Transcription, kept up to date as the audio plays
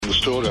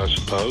story, I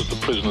suppose. The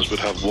prisoners would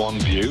have one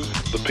view,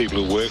 the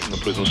people who work in the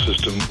prison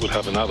system would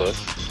have another,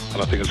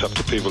 and I think it's up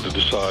to people to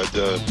decide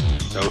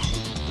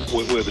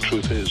where the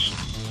truth is.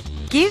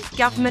 Give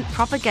government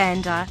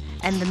propaganda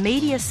and the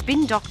media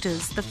spin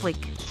doctors the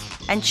flick.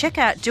 And check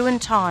out Doin'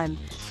 Time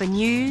for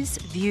news,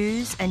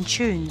 views and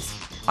tunes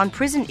on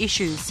prison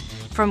issues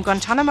from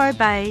Guantanamo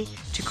Bay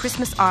to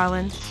Christmas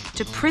Island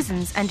to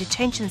prisons and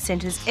detention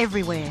centres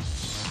everywhere.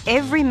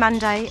 Every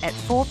Monday at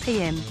 4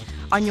 p.m.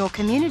 on your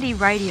community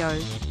radio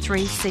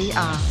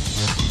 3CR.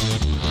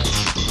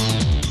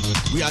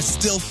 We are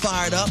still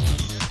fired up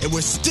and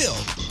we're still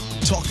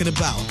talking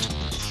about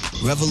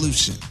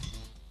revolution.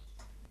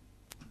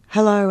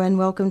 Hello and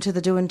welcome to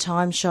the Doin'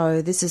 Time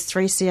show. This is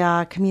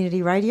 3CR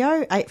Community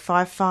Radio,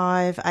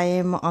 855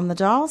 AM on the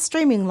dial,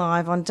 streaming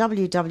live on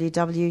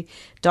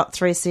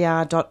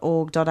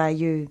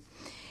www.3cr.org.au.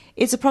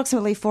 It's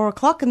approximately 4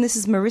 o'clock and this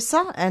is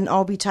Marissa and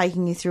I'll be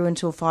taking you through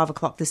until 5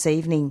 o'clock this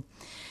evening.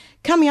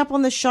 Coming up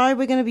on the show,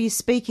 we're going to be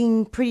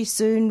speaking pretty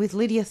soon with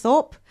Lydia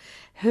Thorpe,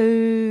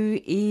 who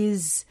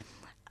is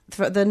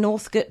the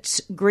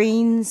Northcote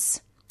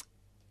Greens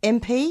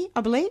MP,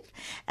 I believe,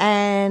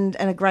 and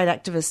a great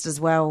activist as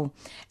well.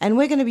 And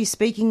we're going to be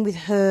speaking with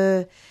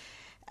her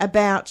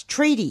about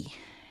treaty,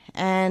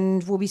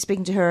 and we'll be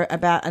speaking to her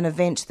about an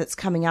event that's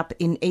coming up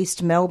in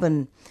East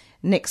Melbourne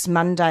next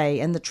Monday.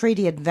 And the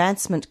Treaty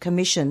Advancement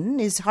Commission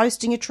is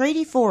hosting a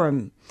treaty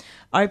forum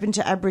open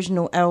to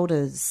Aboriginal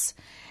elders.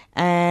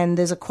 And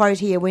there's a quote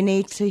here: we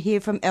need to hear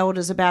from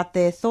elders about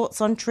their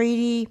thoughts on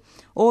treaty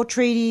or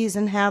treaties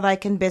and how they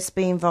can best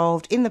be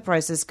involved in the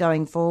process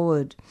going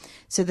forward.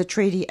 So the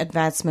Treaty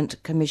Advancement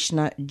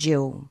Commissioner,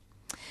 Jill.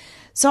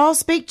 So I'll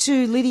speak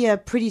to Lydia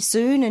pretty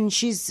soon and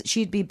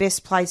she'd be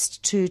best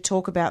placed to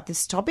talk about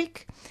this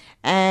topic.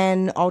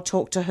 And I'll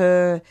talk to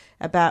her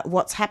about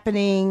what's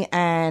happening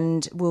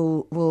and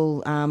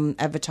we'll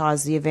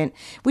advertise the event.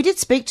 We did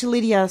speak to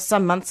Lydia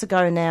some months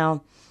ago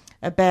now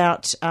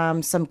about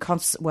some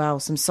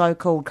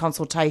so-called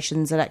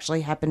consultations that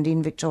actually happened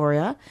in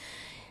Victoria,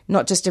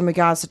 not just in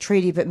regards to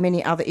treaty, but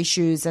many other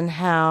issues, and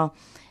how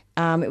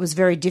it was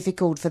very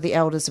difficult for the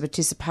elders to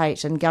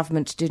participate and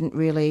government didn't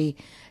really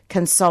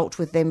consult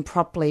with them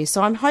properly.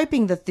 So I'm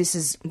hoping that this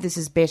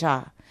is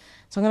better.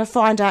 So I'm going to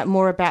find out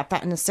more about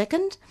that in a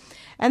second.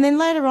 And then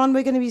later on,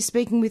 we're going to be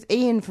speaking with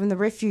Ian from the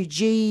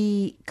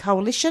Refugee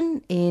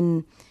Coalition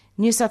in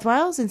New South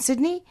Wales in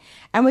Sydney,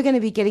 and we're going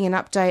to be getting an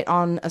update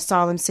on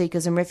asylum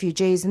seekers and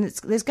refugees, and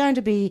there's going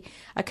to be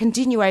a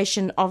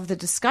continuation of the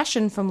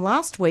discussion from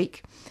last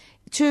week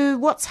to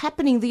what's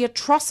happening, the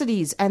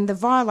atrocities and the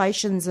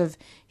violations of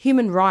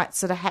human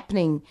rights that are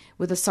happening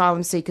with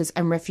asylum seekers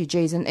and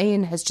refugees. And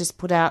Ian has just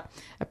put out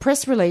a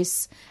press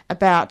release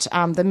about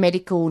the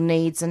medical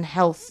needs and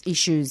health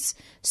issues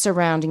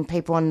surrounding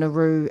people on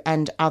Nauru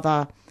and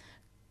other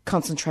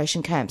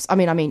concentration camps.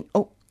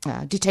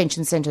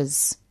 Detention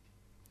centres.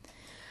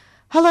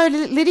 Hello,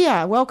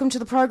 Lydia. Welcome to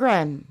the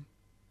program.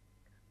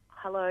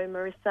 Hello,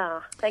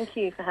 Marissa. Thank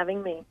you for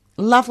having me.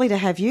 Lovely to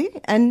have you.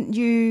 And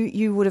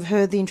you would have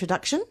heard the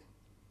introduction?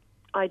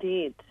 I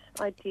did,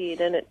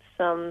 and it's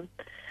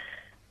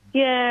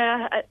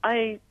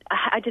I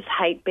just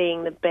hate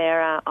being the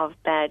bearer of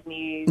bad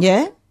news.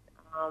 Yeah.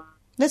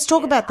 Let's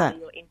talk about that.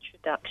 Your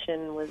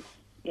introduction was.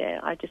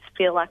 Yeah, I just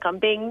feel like I'm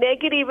being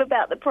negative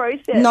about the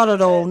process. Not at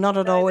all.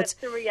 It's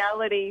the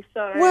reality.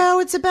 So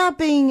it's about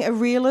being a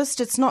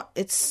realist.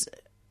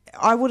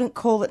 I wouldn't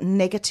call it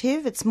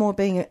negative. It's more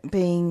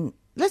being.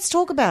 Let's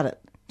talk about it.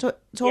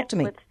 Talk to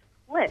me.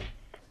 Let's.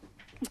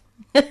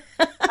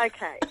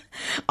 Okay.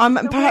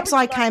 Perhaps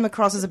I came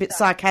across as a bit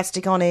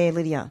sarcastic on air,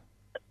 Lydia.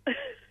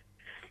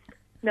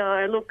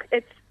 No, look,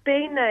 it's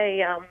been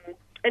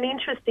an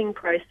interesting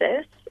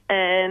process,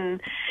 and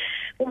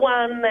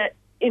one that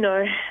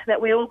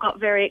that we all got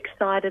very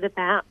excited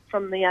about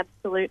from the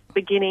absolute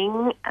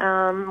beginning.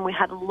 We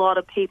had a lot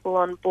of people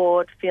on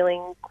board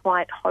feeling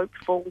quite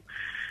hopeful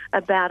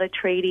about a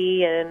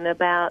treaty and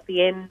about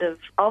the end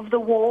of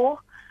the war,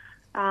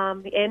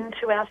 the end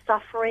to our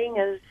suffering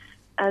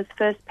as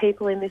first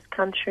people in this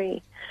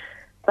country.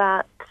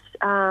 But,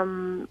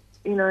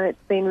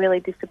 it's been really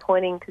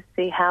disappointing to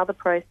see how the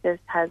process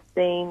has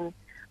been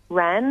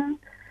ran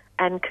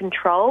and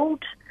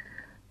controlled.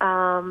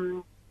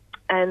 And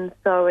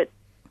so it's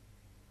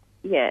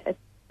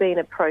been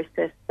a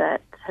process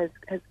that has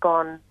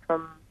gone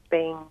from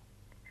being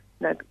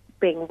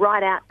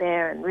right out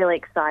there and really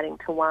exciting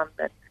to one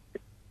that's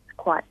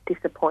quite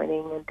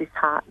disappointing and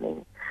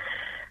disheartening.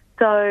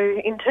 So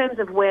in terms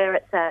of where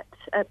it's at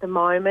the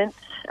moment,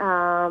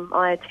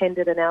 I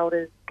attended an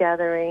elders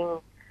gathering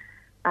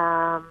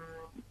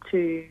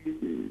to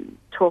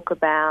talk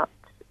about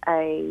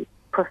a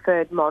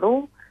preferred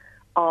model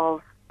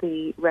of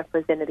the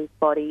representative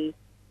body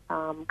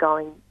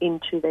going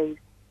into these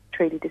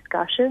treaty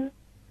discussions.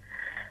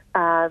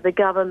 The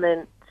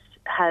government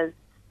has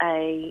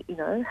a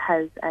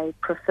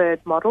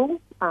preferred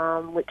model,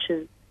 which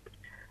is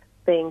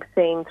being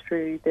seen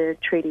through the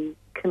Treaty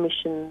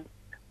Commission's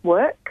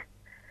work,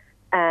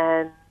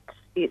 and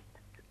it's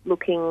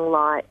looking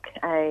like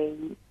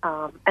an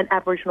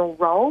Aboriginal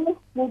role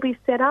will be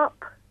set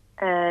up,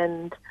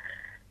 and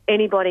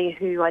anybody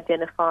who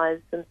identifies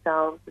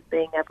themselves as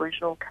being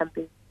Aboriginal can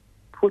be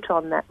put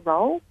on that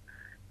role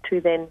to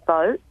then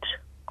vote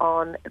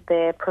on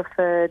their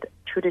preferred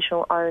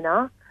traditional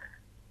owner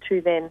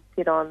to then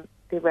sit on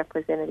the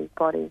representative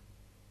body.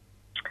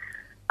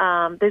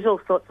 There's all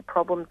sorts of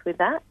problems with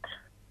that.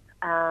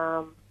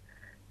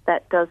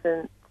 That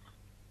doesn't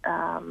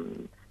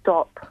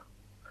stop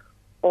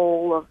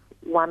all of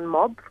one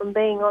mob from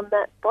being on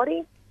that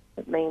body.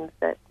 It means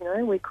that,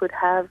 we could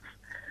have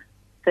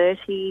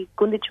 30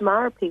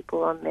 Gunditjmara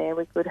people on there.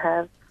 We could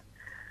have,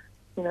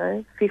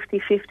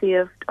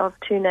 50-50 of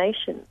two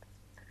nations.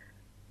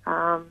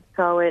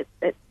 So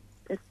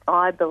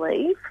I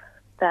believe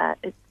that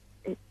it's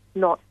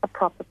not a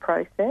proper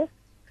process,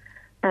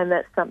 and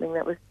that's something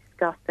that was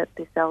discussed at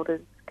this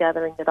elders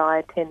gathering that I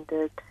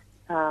attended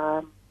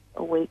a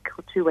week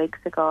or 2 weeks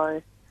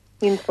ago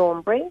in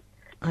Thornbury.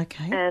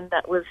 Okay. And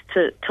that was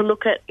to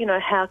look at,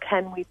 how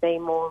can we be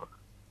more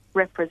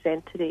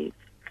representative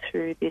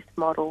through this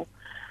model.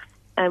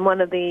 And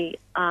one of the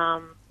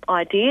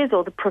ideas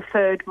or the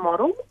preferred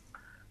model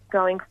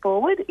going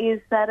forward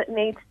is that it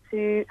needs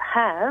to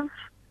have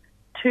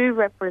 2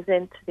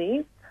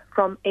 representatives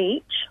from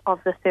each of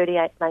the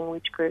 38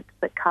 language groups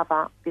that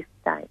cover this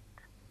state.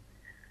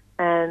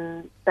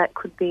 And that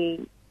could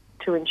be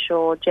to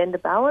ensure gender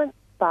balance,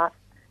 but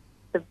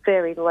at the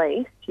very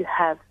least you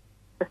have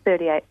the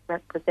 38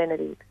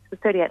 representatives, the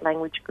 38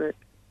 language groups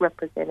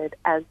represented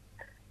as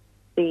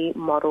the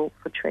model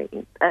for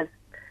treaties, as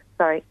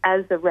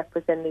the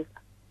representative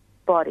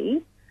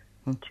body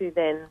to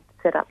then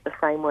set up the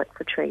framework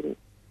for treaties.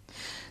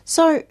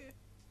 So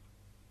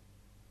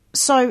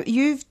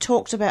you've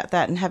talked about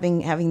that and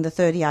having the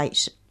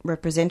 38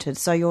 represented.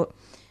 So you're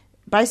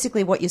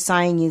basically what you're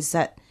saying is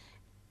that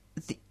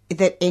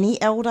that any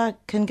elder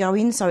can go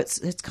in. So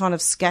it's kind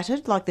of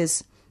scattered, like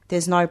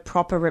there's no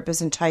proper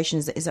representation.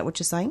 Is that what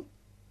you're saying?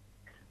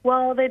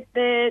 Well,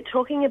 they're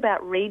talking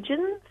about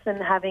regions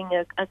and having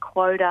a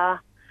quota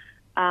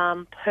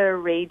per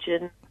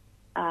region,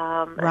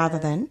 rather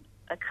than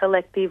a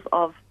collective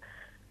of.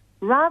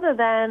 Rather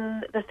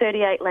than the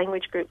 38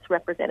 language groups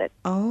represented.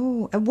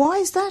 Oh, and why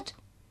is that?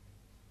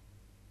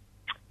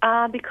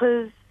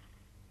 Because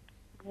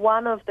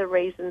one of the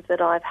reasons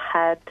that I've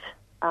had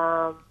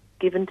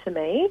given to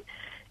me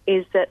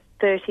is that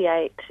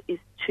 38 is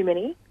too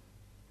many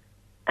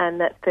and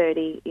that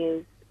 30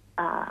 is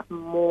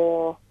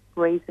more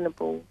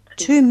reasonable.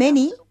 Too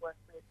many? Work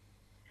with.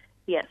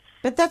 Yes.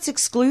 But that's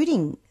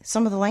excluding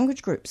some of the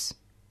language groups.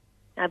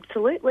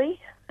 Absolutely.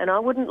 And I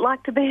wouldn't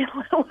like to be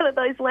one of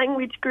those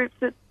language groups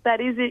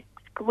that is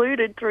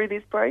excluded through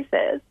this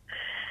process.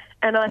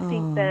 And I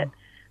think that,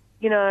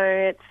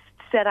 it's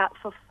set up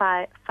for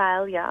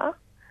failure,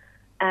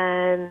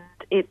 and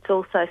it's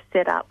also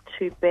set up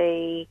to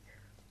be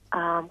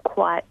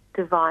quite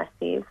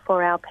divisive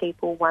for our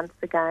people once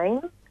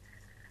again.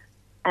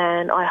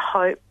 And I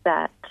hope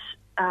that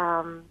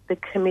the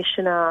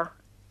Commissioner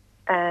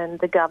and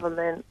the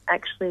government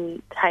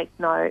actually take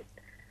note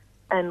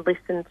and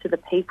listen to the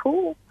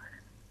people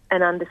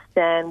and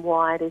understand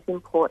why it is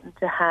important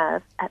to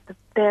have, at the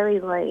very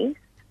least,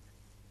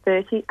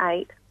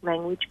 38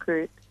 language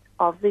groups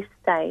of this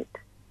state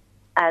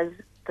as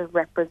the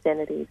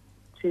representatives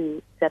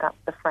to set up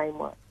the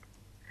framework.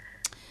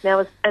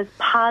 Now, as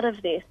part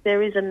of this,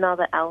 there is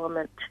another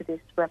element to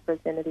this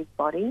representative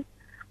body.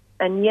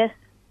 And yes,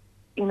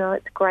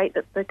 it's great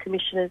that the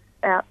Commissioner's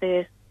out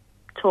there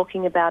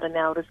talking about an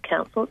Elders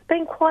Council. It's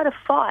been quite a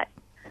fight,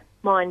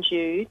 mind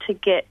you, to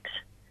get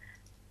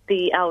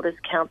the Elders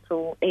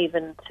Council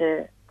even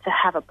to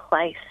have a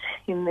place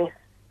in this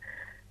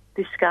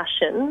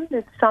discussion.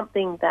 It's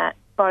something that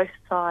both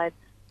sides,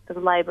 the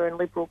Labor and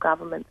Liberal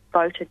governments,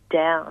 voted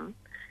down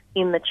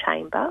in the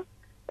chamber.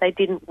 They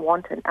didn't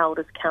want an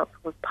Elders Council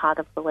as part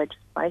of the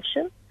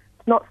legislation.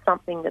 It's not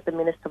something that the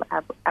Minister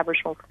of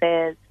Aboriginal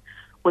Affairs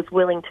was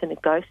willing to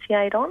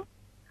negotiate on.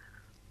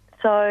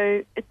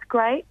 So it's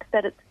great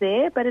that it's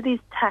there, but it is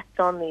tacked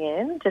on the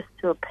end just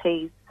to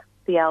appease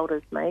the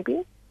elders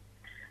maybe.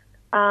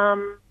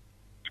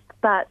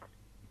 But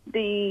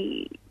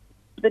the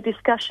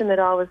discussion that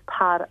I was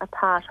a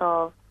part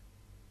of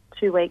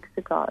 2 weeks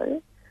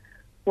ago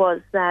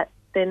was that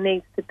there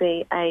needs to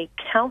be a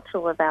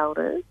council of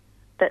elders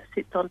that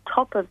sits on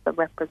top of the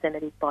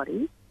representative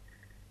body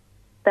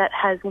that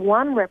has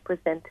one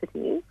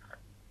representative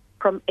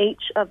from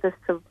each of the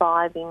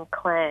surviving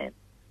clans.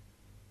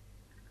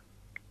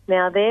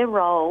 Now, their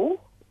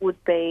role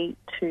would be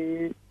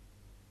to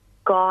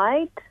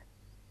guide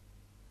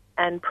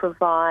and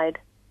provide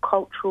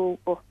cultural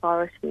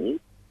authority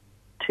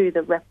to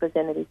the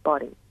representative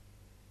body.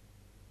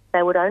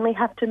 They would only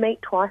have to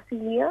meet twice a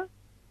year,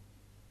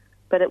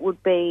 but it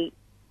would be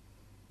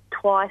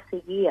twice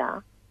a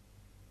year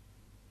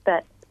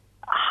that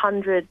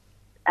 100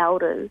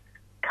 elders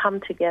come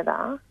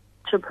together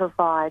to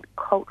provide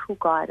cultural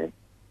guidance,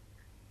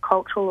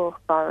 cultural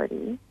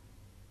authority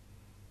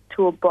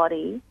to a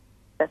body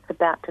that's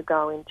about to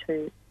go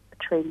into a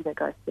treaty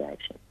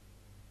negotiations,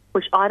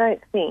 which I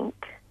don't think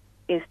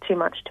is too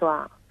much to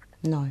ask.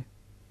 No.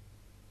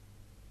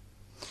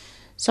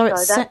 So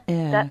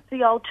that's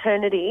the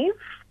alternative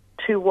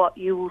to what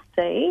you will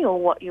see or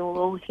what you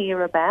will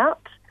hear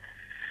about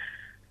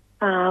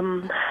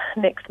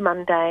next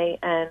Monday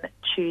and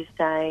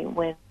Tuesday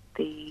when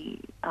the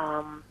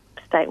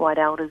statewide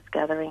elders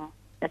gathering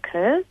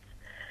occurs,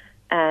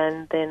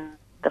 and then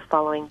the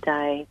following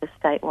day the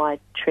statewide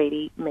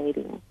treaty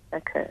meeting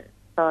occurs.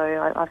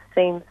 So I've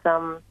seen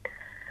some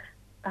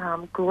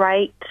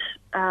great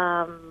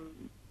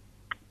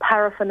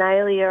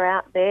paraphernalia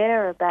out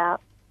there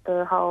about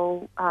the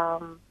whole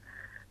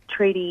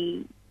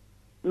treaty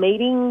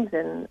meetings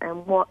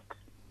and what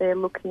they're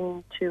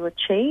looking to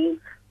achieve.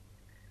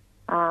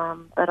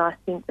 But I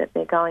think that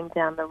they're going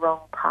down the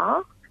wrong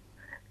path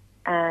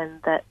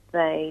and that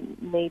they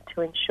need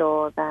to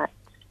ensure that,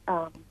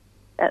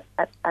 as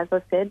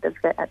I said,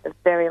 at the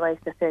very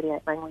least the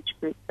 38 language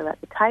groups are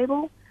at the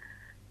table,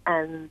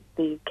 and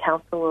the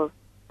Council of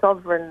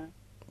Sovereign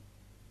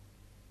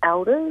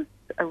Elders,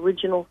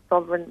 original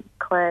sovereign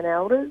clan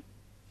elders,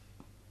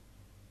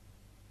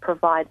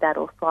 provide that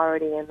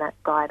authority and that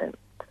guidance.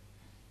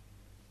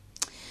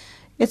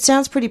 It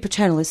sounds pretty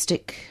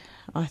paternalistic,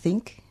 I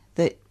think,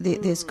 that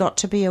there's got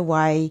to be a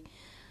way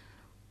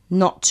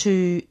not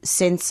to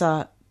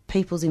censor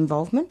people's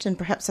involvement, and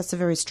perhaps that's a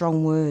very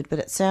strong word, but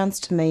it sounds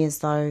to me as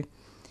though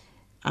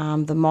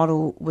the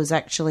model was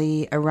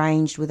actually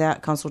arranged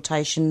without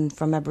consultation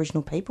from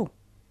Aboriginal people.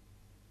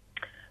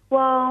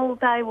 Well,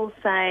 they will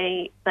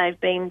say they've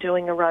been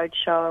doing a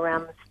roadshow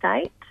around the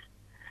state,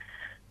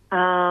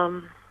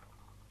 and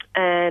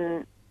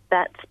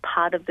that's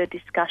part of the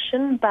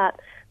discussion, but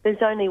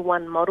there's only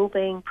one model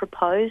being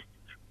proposed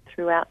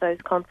throughout those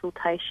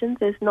consultations.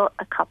 There's not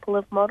a couple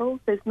of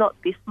models. There's not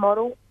this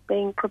model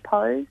being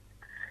proposed.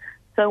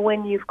 So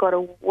when you've got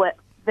a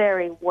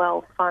very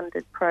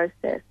well-funded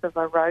process of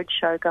a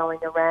roadshow going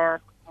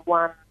around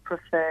one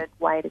preferred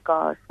way to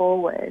go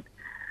forward,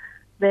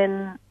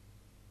 then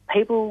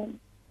people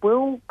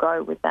will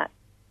go with that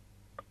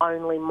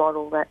only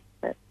model that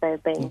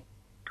they've been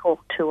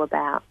talked to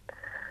about.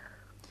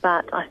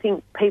 But I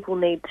think people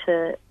need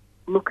to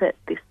look at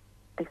this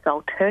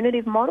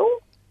alternative model.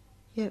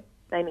 Yep.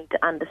 They need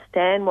to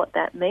understand what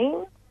that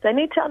means. They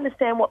need to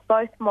understand what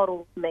both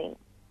models mean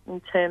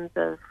in terms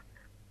of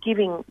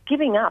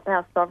giving up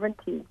our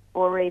sovereignty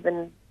or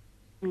even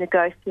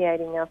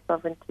negotiating our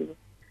sovereignty.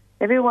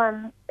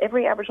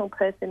 Every Aboriginal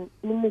person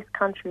in this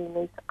country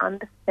needs to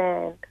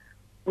understand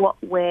what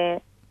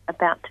we're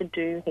about to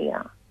do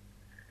here.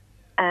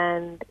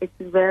 And it's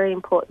very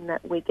important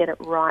that we get it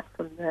right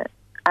from the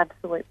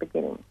absolute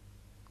beginning.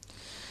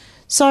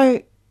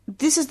 So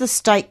this is the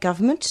state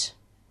government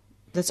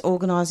that's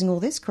organising all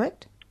this,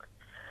 correct?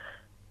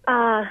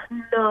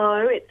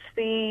 No, it's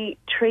the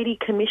Treaty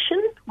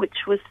Commission, which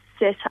was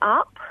set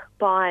up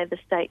by the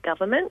state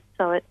government,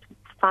 so it's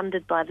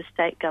funded by the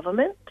state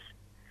government,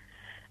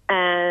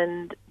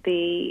 and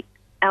the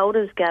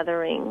Elders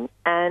Gathering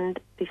and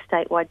the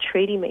statewide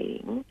treaty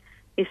meeting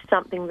is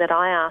something that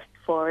I asked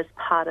for as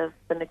part of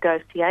the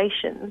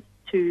negotiations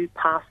to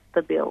pass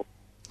the bill.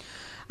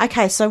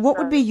 Okay, so what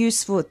would be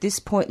useful at this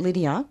point,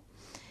 Lydia?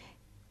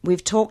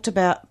 We've talked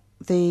about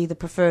the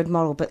preferred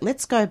model, but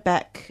let's go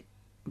back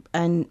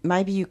and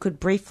maybe you could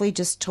briefly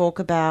just talk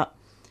about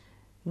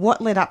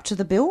what led up to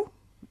the bill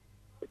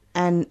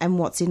and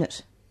what's in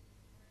it.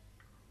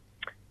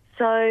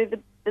 So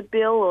the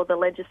bill or the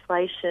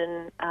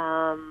legislation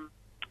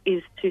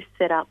is to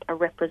set up a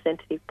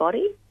representative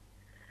body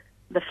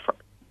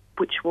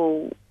which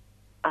will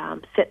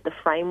set the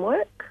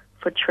framework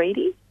for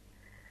treaty.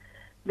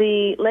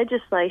 The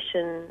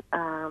legislation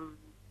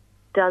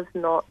does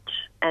not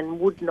and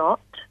would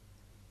not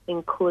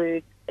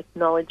include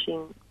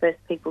acknowledging First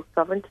Peoples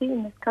sovereignty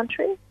in this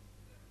country.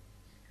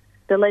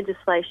 The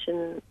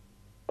legislation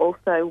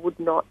also would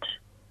not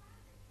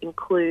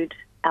include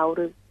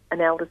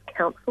an elders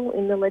council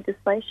in the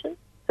legislation.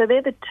 So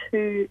they're the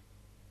two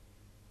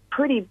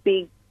pretty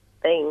big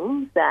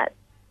things that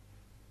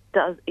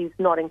is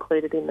not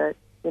included in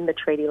the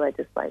treaty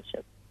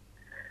legislation.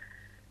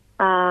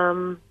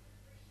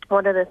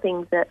 One of the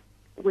things that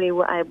we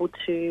were able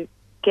to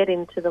get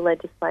into the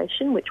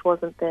legislation, which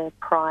wasn't there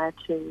prior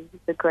to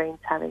the Greens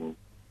having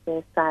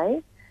their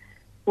say,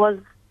 was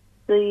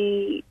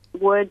the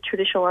word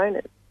traditional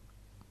owners.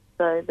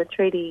 So the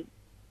treaty,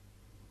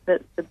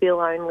 the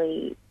bill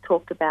only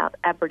talked about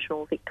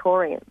Aboriginal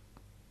Victorians,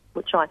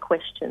 which I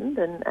questioned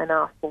and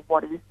asked, well,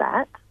 what is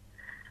that?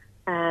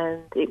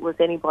 And it was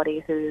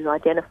anybody who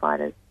identified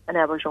as an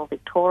Aboriginal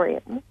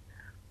Victorian.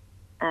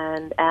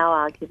 And our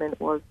argument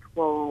was,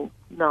 well,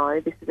 no,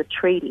 this is a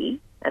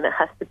treaty and it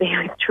has to be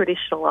with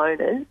traditional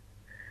owners.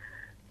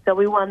 So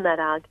we won that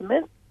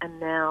argument, and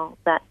now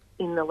that's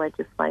in the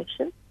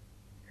legislation.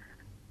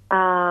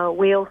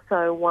 We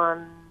also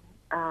won,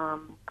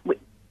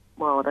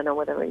 well, I don't know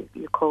whether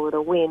you call it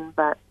a win,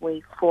 but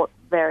we fought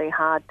very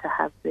hard to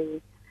have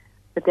the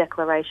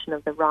Declaration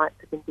of the Rights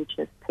of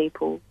Indigenous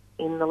Peoples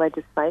in the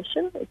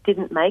legislation. It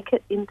didn't make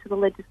it into the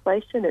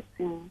legislation. It's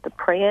in the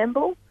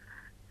preamble,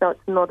 so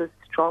it's not as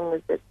strong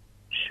as it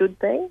should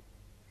be.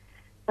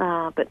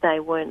 But they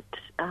weren't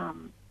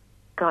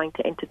going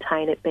to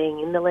entertain it being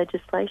in the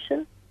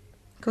legislation.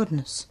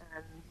 Goodness.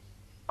 And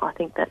I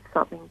think that's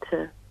something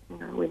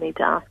we need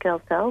to ask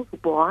ourselves,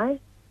 why?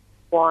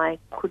 Why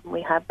couldn't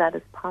we have that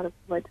as part of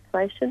the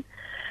legislation?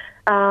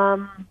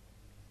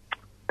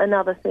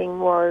 Another thing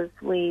was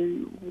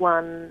we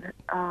won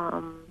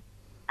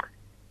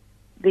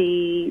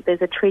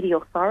there's a treaty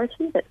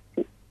authority that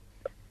sits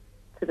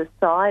to the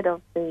side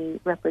of the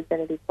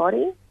representative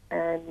body,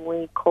 and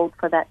we called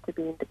for that to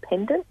be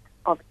independent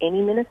of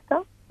any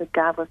minister,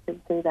 regardless of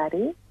who that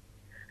is,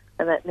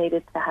 and that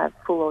needed to have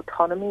full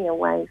autonomy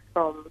away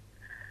from,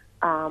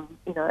 a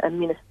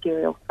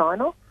ministerial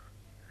sign-off.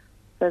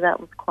 So that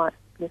was quite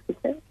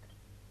significant.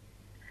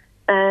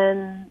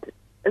 And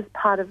as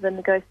part of the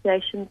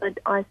negotiations,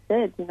 I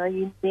said,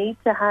 you need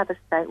to have a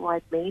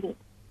statewide meeting.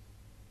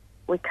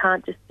 We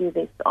can't just do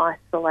this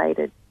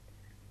isolated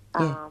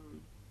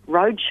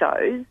road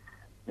shows.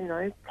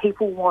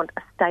 People want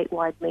a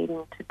statewide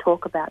meeting to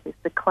talk about this.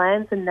 The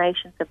clans and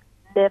nations have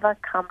never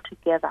come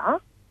together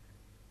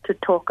to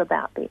talk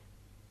about this.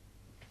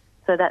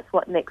 So that's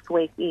what next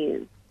week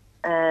is.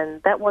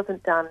 And that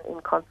wasn't done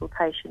in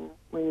consultation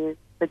with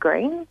the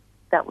Greens.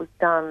 That was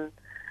done,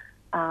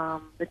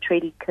 the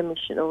Treaty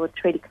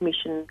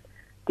Commission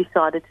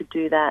decided to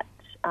do that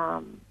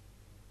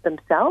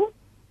themselves,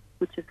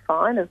 which is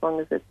fine as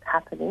long as it's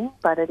happening,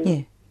 but it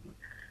is,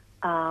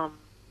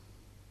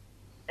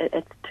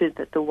 it's to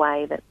the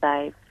way that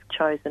they've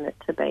chosen it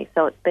to be.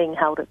 So it's being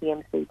held at the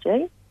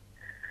MCG.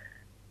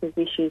 There's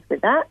issues with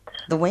that.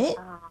 The where?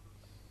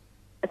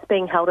 It's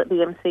being held at the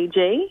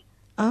MCG.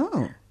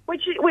 Oh.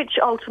 Which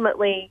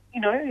ultimately,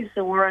 is a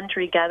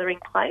Wurundjeri gathering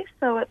place,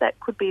 so that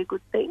could be a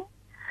good thing.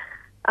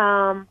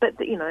 But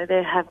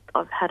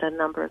I've had a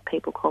number of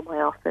people call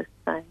my office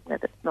saying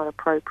that it's not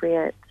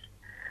appropriate.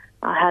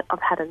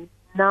 I've had a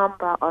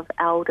number of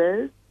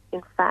elders,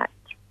 in fact,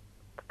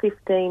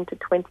 15 to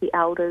 20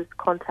 elders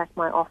contact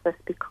my office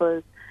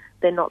because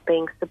they're not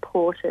being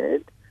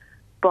supported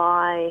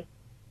by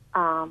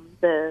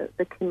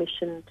the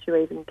commission to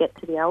even get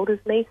to the elders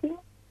meeting.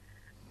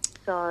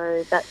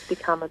 So that's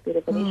become a bit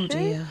of an issue.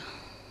 Dear.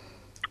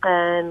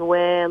 And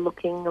we're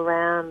looking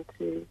around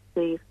to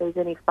see if there's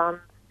any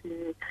funds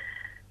to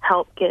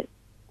help get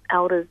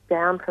elders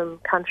down from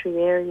country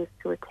areas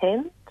to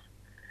attend.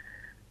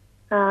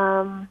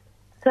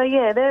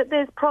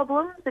 There's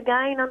problems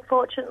again,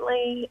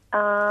 unfortunately.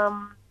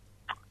 And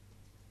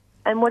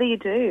what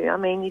do? I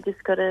mean, you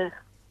just got to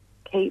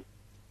keep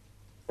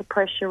the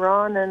pressure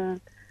on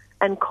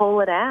and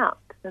call it out,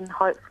 and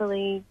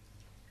hopefully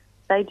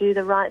they do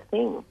the right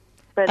thing.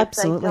 But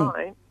Absolutely.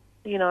 if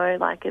they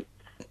don't,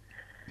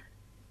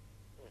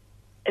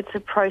 it's a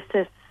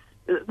process.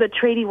 A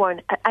treaty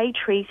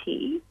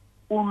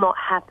will not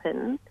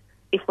happen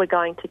if we're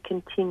going to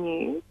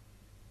continue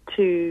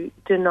to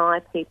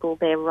deny people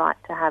their right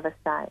to have a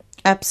say.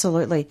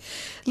 Absolutely.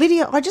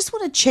 Lydia, I just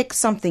want to check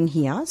something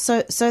here.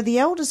 So the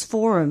Elders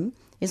Forum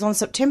is on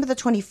September the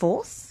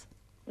 24th,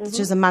 which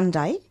is a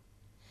Monday,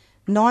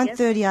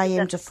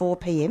 9:30am to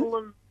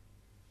 4pm.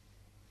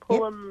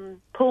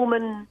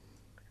 Pullman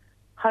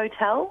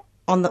Hotel.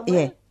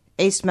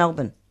 East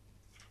Melbourne.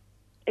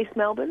 East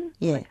Melbourne?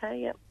 Yeah.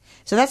 Okay, yep.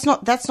 So that's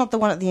not the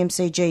one at the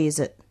MCG, is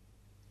it?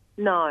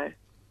 No.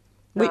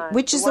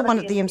 Which is the one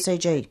at the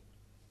MCG?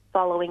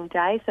 Following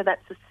day, so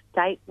that's a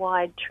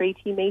statewide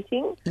treaty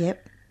meeting.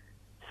 Yep.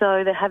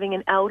 So they're having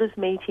an elders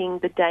meeting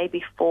the day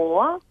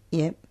before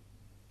the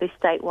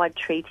statewide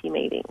treaty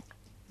meeting.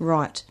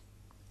 Right.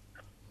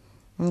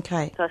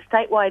 Okay. So a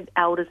statewide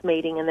elders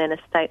meeting and then a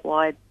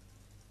statewide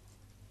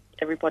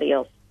everybody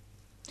else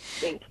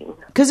meeting.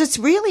 Because it's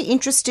really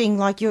interesting,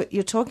 like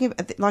you're talking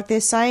about, like they're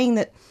saying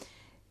that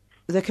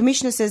the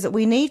Commissioner says that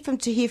we need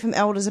to hear from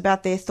elders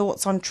about their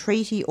thoughts on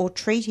treaty or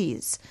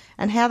treaties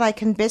and how they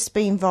can best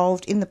be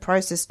involved in the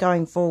process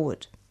going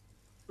forward.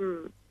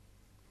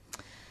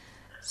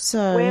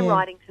 So we're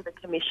writing to the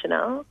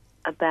Commissioner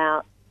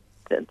about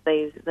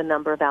the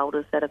number of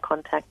elders that are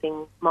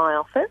contacting my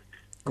office.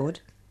 Good.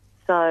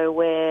 So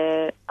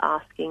we're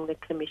asking the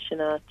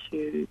Commissioner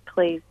to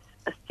please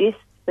assist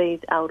these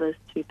elders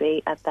to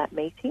be at that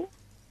meeting.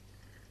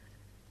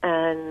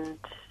 And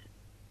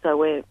so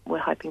we're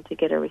hoping to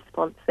get a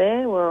response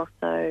there. We're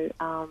also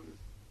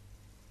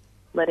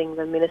letting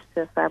the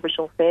Minister for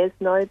Aboriginal Affairs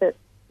know that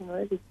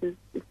this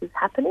is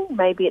happening.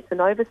 Maybe it's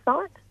an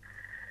oversight.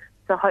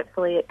 So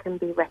hopefully it can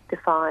be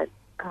rectified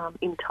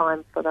in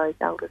time for those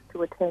elders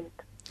to attend.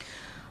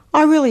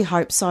 I really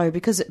hope so,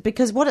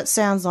 because what it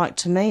sounds like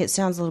to me, it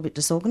sounds a little bit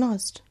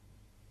disorganised.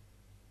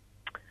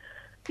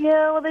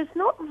 Yeah, well, there's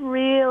not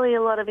really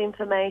a lot of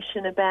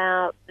information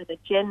about an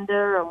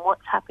agenda and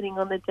what's happening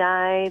on the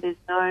day. There's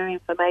no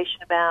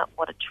information about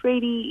what a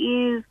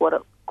treaty is, what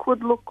it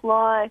could look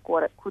like,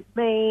 what it could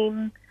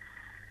mean.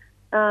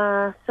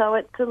 So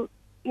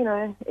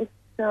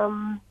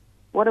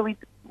what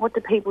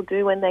do people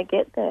do when they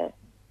get there?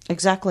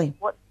 Exactly.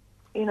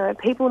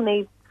 people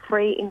need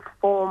free,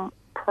 informed,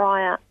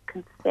 prior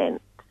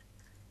consent.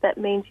 That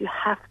means you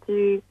have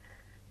to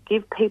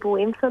give people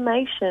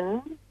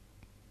information,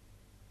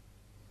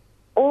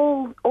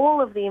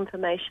 all of the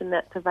information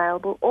that's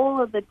available,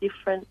 all of the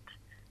different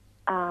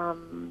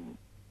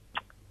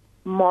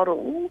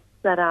models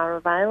that are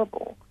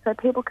available, so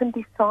people can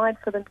decide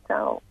for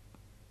themselves.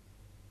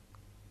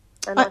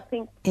 And I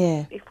think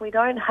if we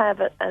don't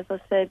have it, as I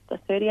said, the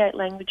 38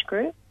 language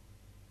group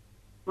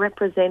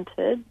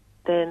represented,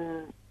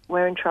 then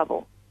we're in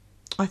trouble.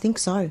 I think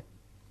so.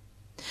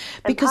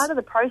 And part of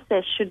the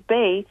process should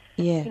be,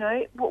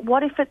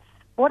 what if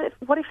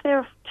there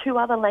are 2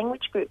 other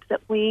language groups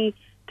that we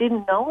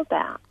didn't know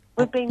about?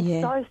 We've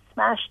been so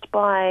smashed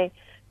by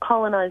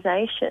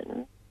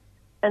colonisation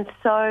and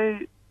so,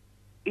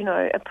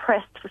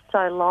 oppressed for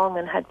so long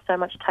and had so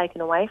much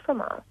taken away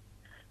from us.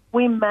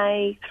 We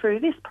may, through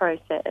this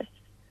process,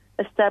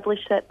 establish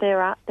that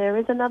there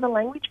is another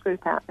language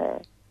group out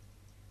there.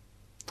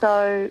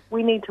 So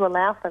we need to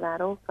allow for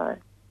that also.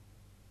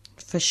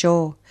 For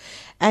sure.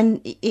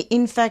 And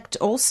in fact,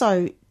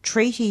 also,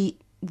 treaty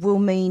will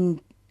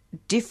mean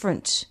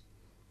different,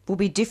 will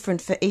be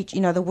different for each,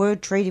 the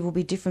word treaty will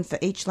be different for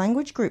each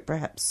language group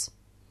perhaps.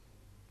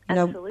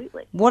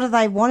 Absolutely. What do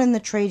they want in the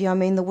treaty? I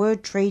mean, the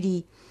word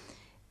treaty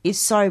is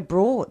so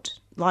broad,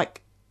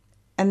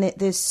 and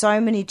there's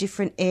so many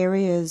different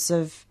areas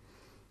of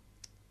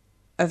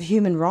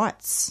human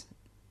rights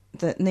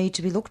that need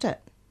to be looked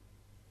at.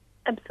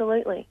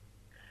 Absolutely.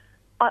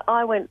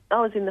 I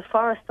was in the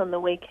forest on the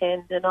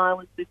weekend and I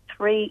was with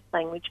 3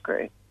 language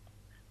groups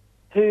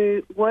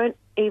who weren't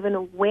even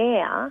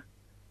aware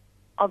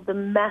of the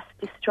mass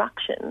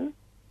destruction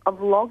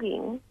of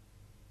logging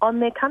on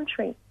their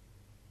country.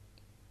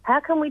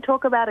 How can we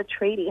talk about a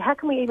treaty? How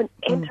can we even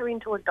enter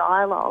into a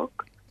dialogue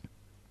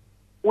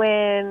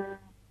when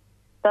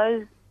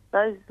those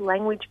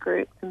language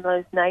groups and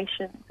those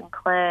nations and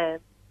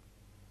clans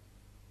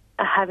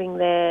are having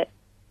their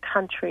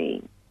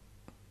country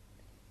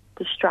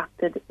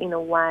destructed in a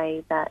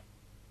way that,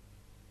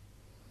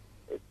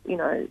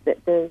 that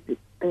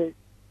there's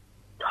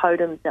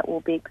totems that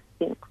will be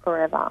extinct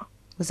forever.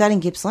 Was that in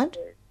Gippsland?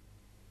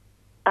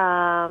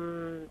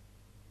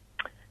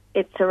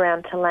 It's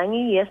around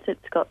Talangi. Yes,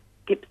 it's got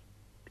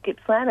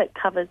Gippsland. It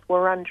covers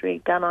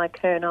Wurundjeri, Gunai,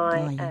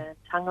 Kurnai and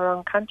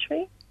Tangarong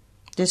country.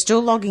 They're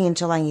still logging in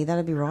Talangi,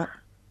 that'd be right.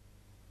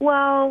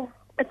 Well,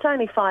 it's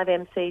only 5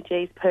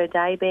 MCGs per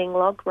day being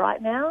logged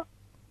right now.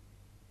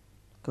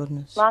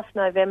 Goodness. Last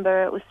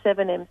November it was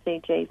 7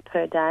 MCGs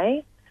per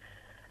day.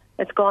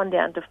 It's gone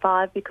down to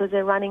 5 because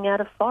they're running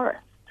out of forest.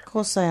 Of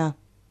course they are.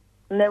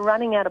 And they're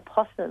running out of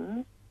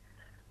possums,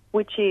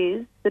 which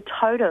is the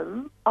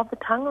totem of the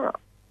Tangarong.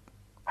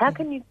 How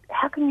can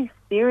you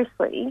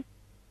seriously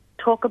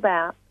talk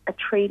about a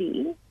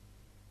treaty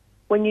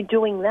when you're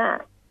doing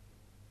that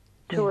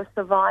to a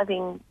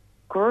surviving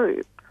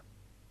group?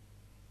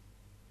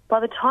 By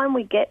the time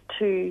we get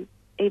to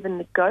even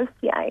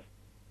negotiate,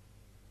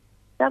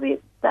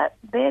 that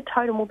their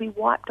totem will be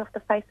wiped off the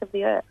face of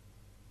the earth.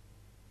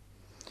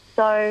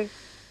 So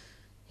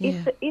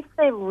if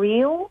they're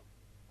real,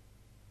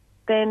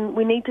 then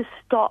we need to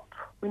stop.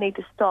 We need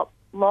to stop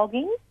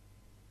logging,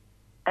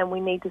 and we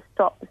need to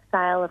stop the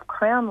sale of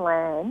Crown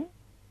land,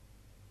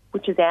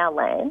 which is our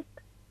land.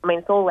 I mean,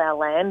 it's all our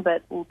land,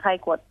 but we'll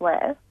take what's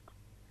left,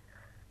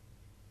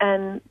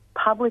 and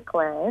public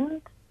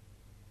land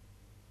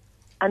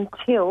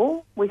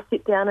until we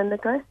sit down and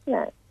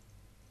negotiate.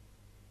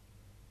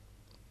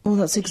 Well,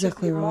 that's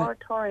exactly right.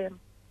 Moratorium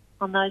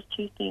on those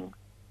 2 things.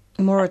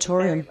 A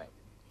moratorium.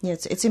 Yeah,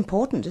 it's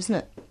important, isn't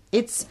it?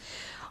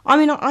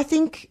 I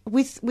think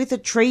with a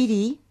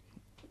treaty,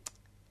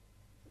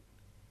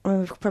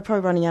 we're probably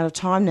running out of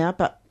time now,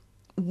 but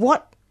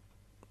what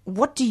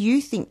do you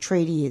think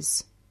treaty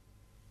is?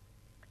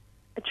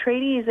 A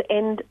treaty is an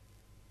end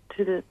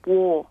to the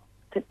war.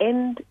 It's an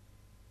end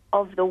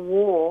of the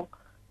war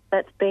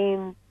that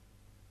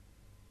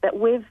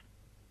we've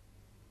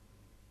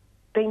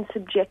been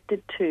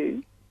subjected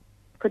to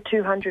for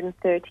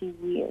 230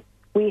 years.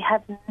 We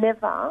have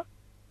never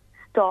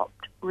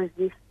stopped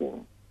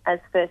resisting as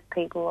first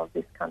people of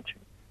this country.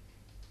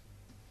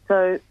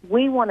 So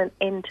we want an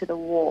end to the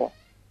war.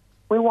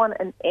 We want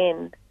an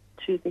end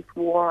to this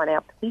war on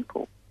our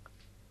people,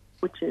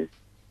 which is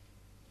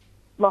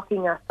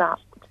locking us up,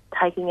 which is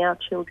taking our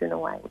children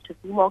away, which is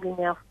logging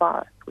our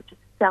forest, which is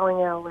selling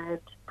our land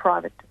to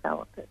private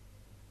developers.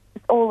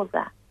 It's all of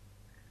that.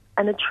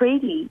 And a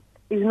treaty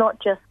is not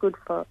just good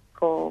for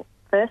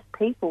first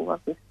people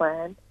of this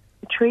land.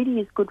 A treaty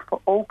is good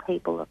for all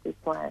people of this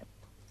land.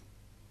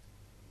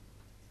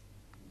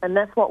 And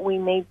that's what we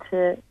need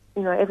to,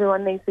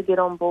 everyone needs to get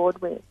on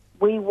board with.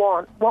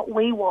 What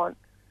we want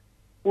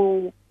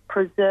will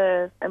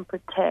preserve and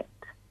protect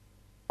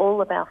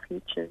all of our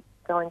futures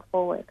going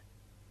forward.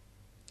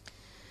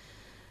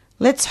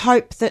 Let's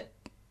hope that,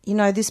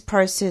 this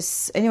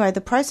process, anyway, the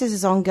process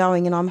is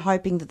ongoing, and I'm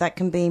hoping that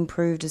can be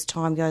improved as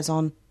time goes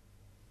on.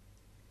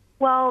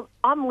 Well,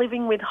 I'm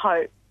living with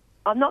hope.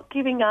 I'm not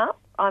giving up.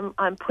 I'm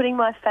putting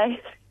my faith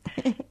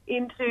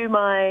into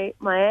my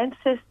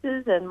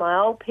ancestors and my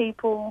old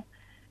people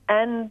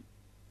and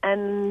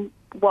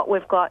what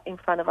we've got in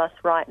front of us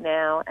right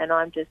now. And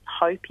I'm just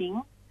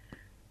hoping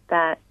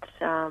that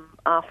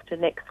after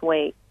next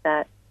week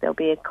that there'll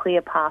be a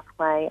clear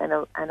pathway and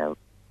a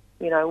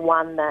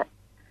one that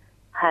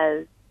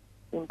has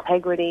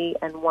integrity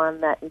and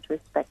one that is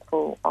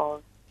respectful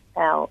of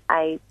our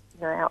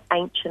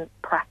ancient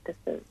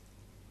practices.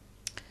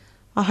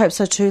 I hope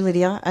so too,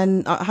 Lydia,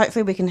 and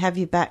hopefully we can have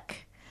you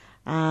back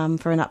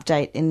for an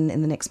update in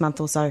the next month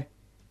or so.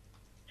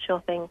 Sure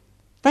thing.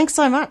 Thanks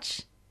so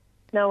much.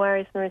 No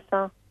worries,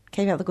 Marissa.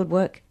 Keep up the good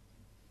work.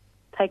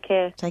 Take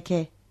care. Take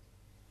care.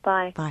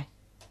 Bye. Bye.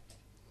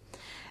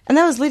 And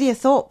that was Lydia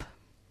Thorpe.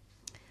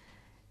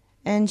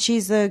 And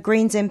she's the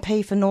Greens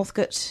MP for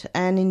Northcote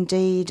and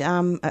indeed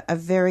a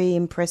very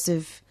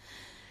impressive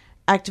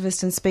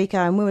activist and speaker.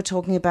 And we were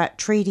talking about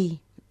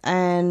treaty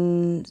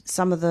and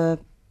some of the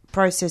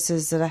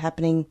processes that are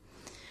happening.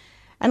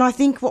 And I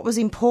think what was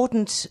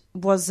important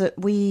was that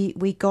we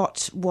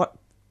got what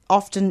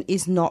often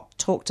is not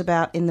talked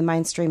about in the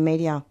mainstream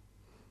media.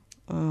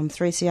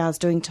 3CR's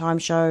Doing Time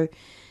show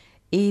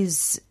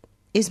is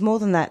more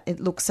than that.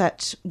 It looks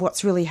at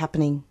what's really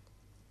happening.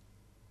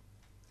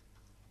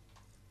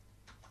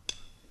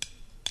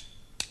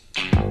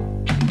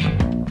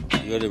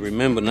 You got to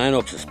remember,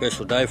 NAIDOC's a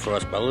special day for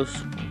us, brothers.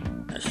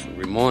 That's a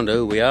reminder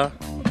who we are.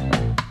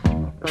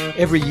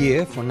 Every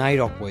year for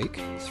NAIDOC Week,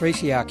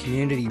 3CR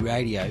Community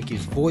Radio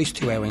gives voice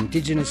to our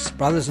Indigenous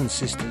brothers and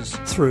sisters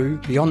through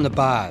Beyond the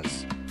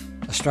Bars,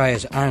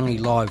 Australia's only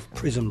live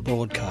prison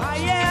broadcast. I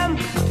am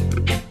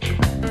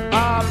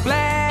a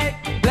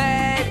black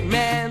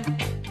man.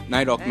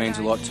 NAIDOC means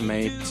a lot to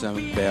me. It's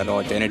about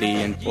identity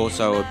and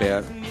also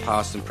about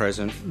past and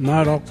present.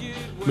 NAIDOC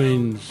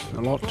means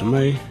a lot to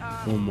me,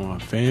 for my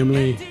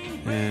family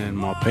and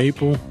my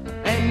people.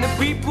 And the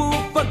people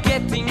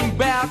forgetting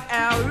about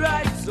our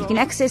rights. You can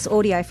access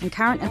audio from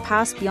current and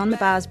past Beyond the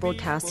Bars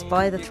broadcasts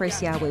via the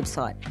 3CR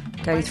website.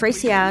 Go to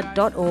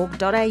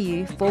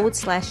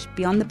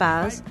 3cr.org.au/Beyond the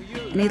Bars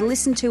and either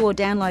listen to or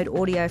download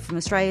audio from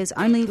Australia's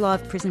only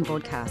live prison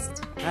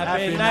broadcast.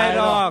 Happy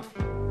NAIDOC!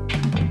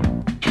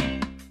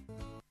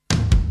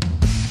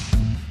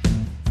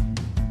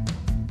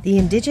 The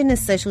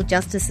Indigenous Social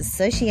Justice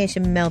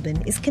Association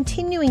Melbourne is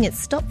continuing its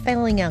Stop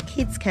Failing Our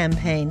Kids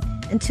campaign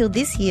until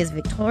this year's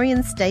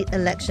Victorian state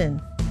election.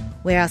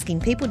 We're asking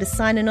people to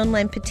sign an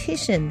online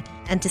petition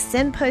and to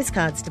send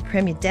postcards to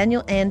Premier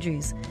Daniel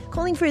Andrews,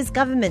 calling for his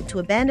government to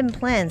abandon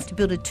plans to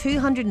build a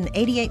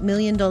 $288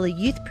 million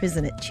youth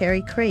prison at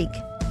Cherry Creek.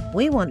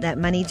 We want that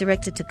money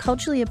directed to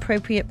culturally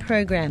appropriate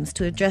programs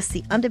to address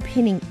the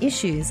underpinning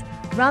issues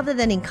rather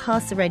than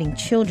incarcerating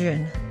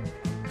children.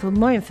 For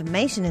more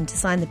information and to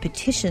sign the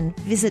petition,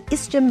 visit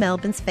ISJA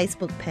Melbourne's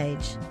Facebook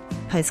page.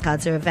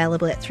 Postcards are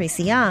available at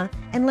 3CR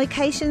and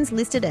locations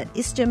listed at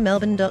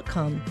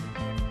isjamelbourne.com.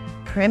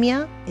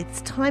 Premier,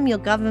 it's time your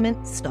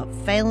government stopped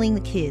failing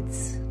the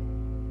kids.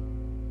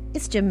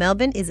 ISJA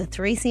Melbourne is a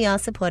 3CR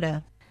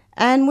supporter.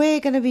 And we're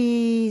going to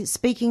be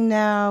speaking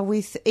now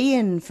with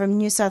Ian from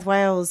New South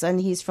Wales, and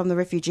he's from the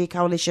Refugee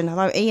Coalition.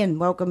 Hello, Ian.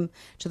 Welcome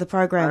to the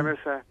program. Hi,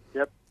 Marissa.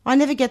 Yep. I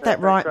never get that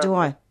right, do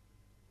I?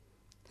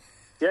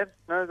 Yeah,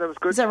 no, that was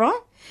good. Is that right?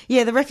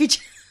 Yeah, the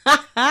Refugee...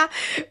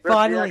 Finally.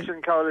 Refugee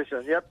Action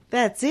Coalition, yep.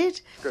 That's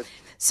it. Good.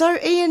 So,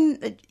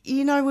 Ian,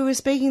 we were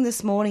speaking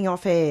this morning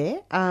off air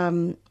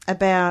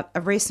about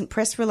a recent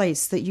press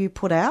release that you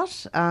put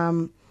out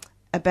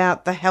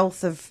about the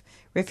health of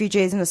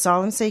refugees and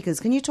asylum seekers.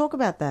 Can you talk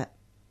about that?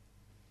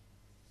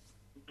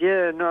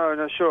 Yeah,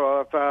 no,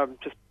 sure. I've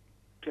just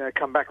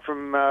come back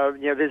from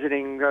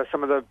visiting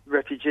some of the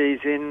refugees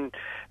in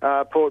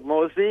Port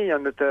Moresby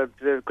and at the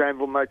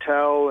Granville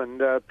Motel and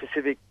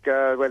Pacific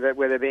where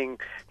they're being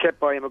kept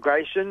by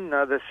immigration.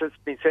 They've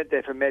been sent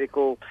there for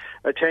medical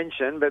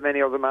attention, but many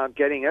of them aren't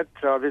getting it.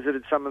 So I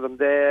visited some of them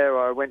there.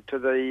 I went to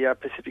the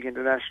Pacific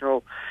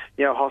International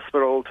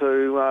Hospital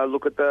to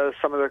look at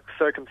some of the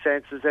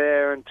circumstances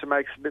there and to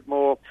make a bit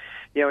more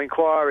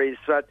inquiries.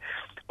 But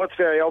what's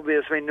very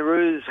obvious,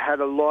 Nauru's had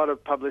a lot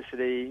of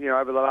publicity,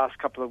 over the last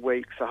couple of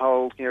weeks. The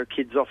whole,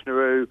 Kids Off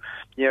Nauru,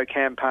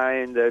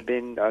 campaign. There have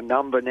been a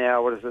number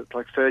now,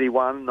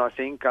 31, I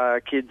think,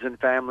 kids and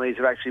families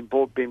have actually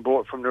been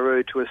brought from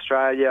Nauru to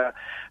Australia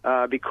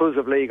because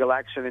of legal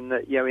action in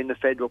the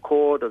federal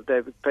court.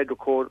 The federal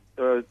court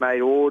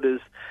made orders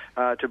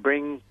to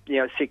bring,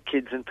 sick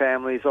kids and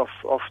families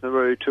off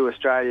Nauru to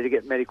Australia to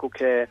get medical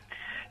care.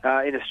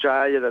 In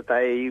Australia that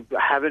they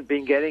haven't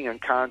been getting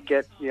and can't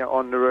get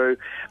on Nauru,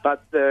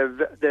 but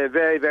they're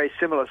very, very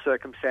similar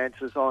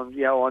circumstances on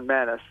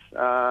Manus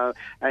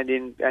and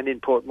in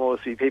Port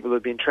Moresby. People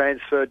have been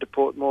transferred to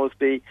Port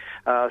Moresby.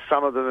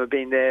 Some of them have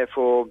been there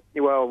for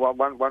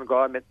one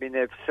guy been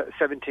there for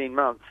 17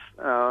 months.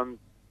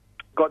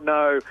 got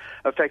no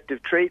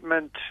effective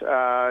treatment.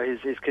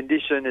 His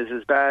condition is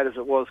as bad as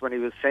it was when he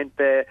was sent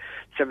there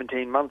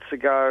 17 months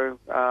ago,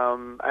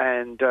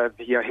 and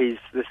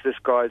this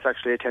guy's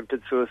actually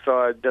attempted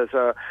suicide as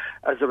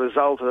a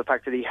result of the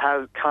fact that he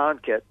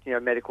can't get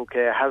medical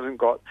care, hasn't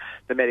got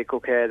the medical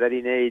care that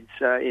he needs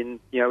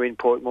in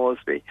Port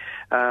Moresby,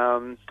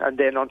 and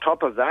then on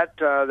top of that,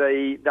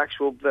 the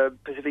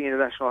Pacific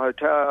International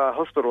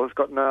Hospital has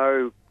got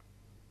no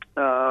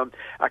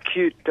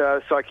acute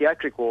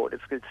psychiatric ward.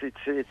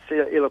 It's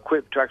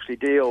ill-equipped to actually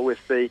deal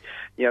with the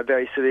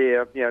very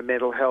severe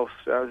mental health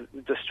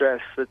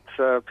distress that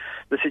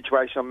the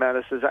situation on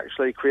Manus is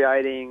actually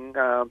creating.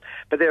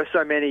 But there are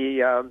so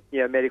many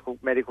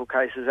medical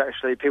cases.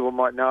 Actually, people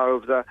might know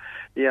of the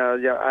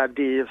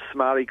Abdi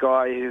Somali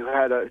guy who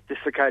had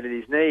dislocated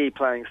his knee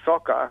playing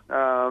soccer.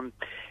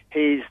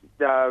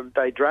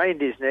 They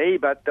drained his knee,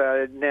 but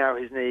now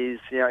his knee is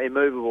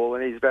immovable,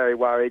 and he's very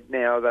worried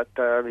now that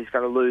he's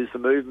going to lose the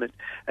movement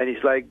in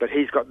his leg. But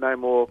he's got no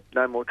more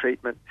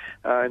treatment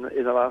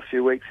in the last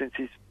few weeks since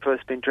he's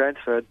first been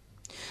transferred.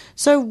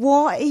 So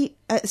why?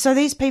 So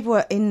these people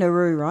are in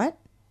Nauru, right?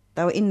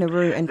 They were in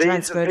Nauru and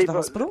transferred to the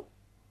hospital.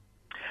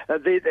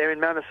 They're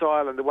in Manus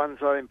Island. The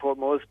ones are in Port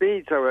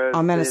Moresby.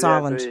 Manus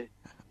Island.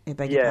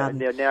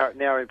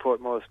 Now in Port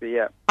Moresby,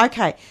 yeah.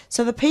 Okay,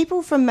 so the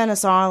people from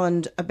Manus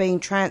Island are being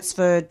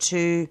transferred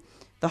to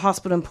the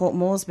hospital in Port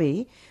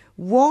Moresby.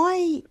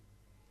 Why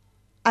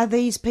are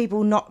these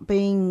people not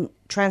being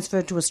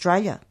transferred to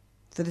Australia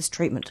for this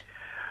treatment?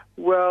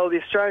 Well, the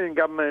Australian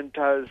government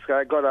has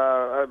got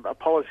a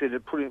policy to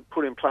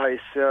put in place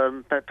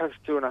perhaps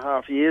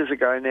 2.5 years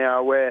ago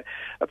now, where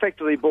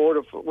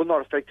Border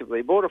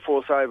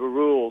Force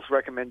overrules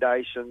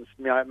recommendations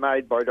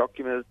made by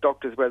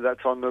doctors, whether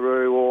that's on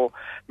Nauru or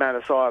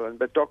Manus Island.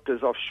 But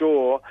doctors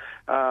offshore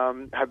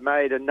have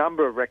made a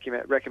number of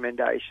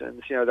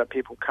recommendations, that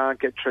people can't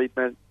get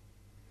treatment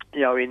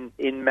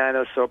in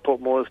Manus or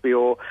Port Moresby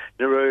or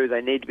Nauru.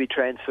 They need to be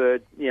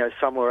transferred,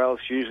 somewhere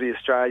else, usually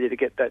Australia, to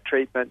get that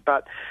treatment.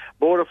 But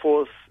Border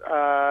Force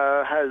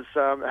has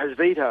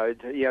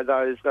vetoed,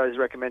 those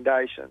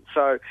recommendations.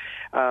 So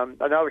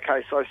another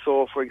case I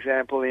saw, for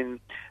example, in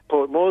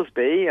Port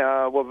Moresby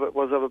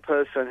was of a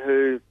person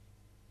who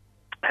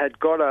had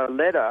got a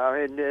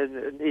letter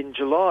in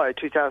July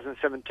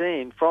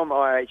 2017 from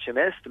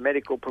IHMS, the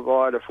medical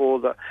provider for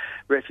the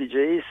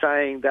refugees,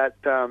 saying that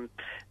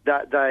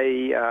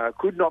they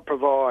could not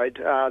provide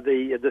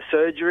the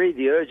surgery,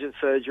 the urgent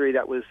surgery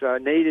that was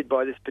needed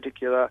by this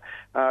particular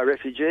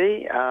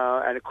refugee,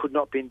 and it could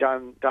not be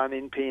done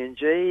in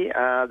PNG.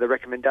 The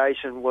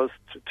recommendation was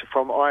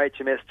from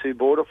IHMS to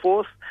Border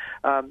Force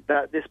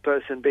that this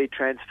person be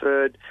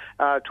transferred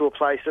to a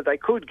place that they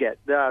could get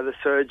the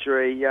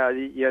surgery,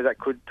 that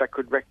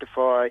could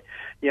rectify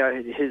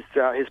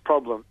his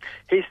problem.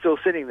 He's still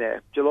sitting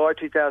there. July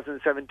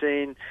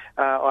 2017,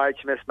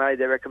 IHMS made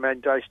their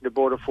recommendation to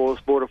Border Force.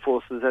 Border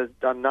Forces has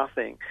done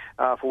nothing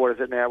for what is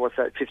it now? What's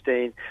that?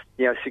 16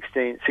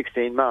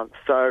 months.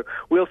 So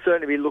we'll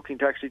certainly be looking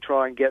to actually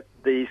try and get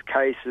these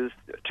cases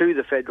to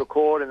the federal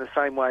court in the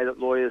same way that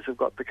lawyers have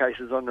got the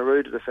cases on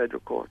Nauru to the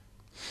federal court.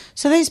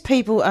 So these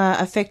people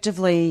are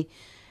effectively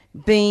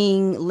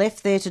being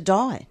left there to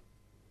die.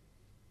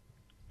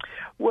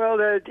 Well,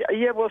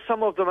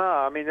 some of them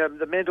are. I mean,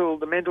 the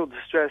mental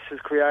distress has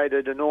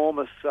created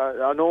enormous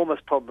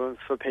problems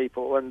for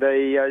people, and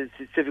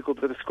it's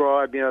difficult to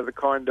describe. The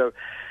kind of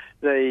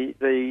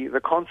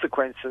the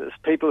consequences.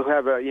 People who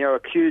have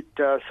acute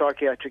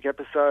psychiatric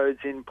episodes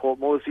in Port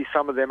Moresby,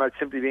 some of them are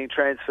simply being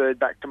transferred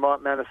back to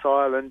Manus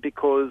Island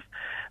because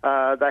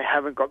they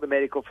haven't got the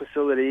medical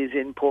facilities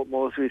in Port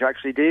Moresby to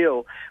actually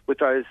deal with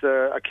those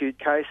acute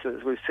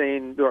cases. We've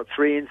got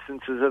 3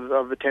 instances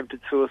of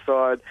attempted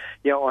suicide,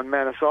 on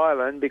Manus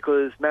Island,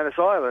 because Manus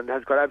Island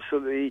has got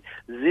absolutely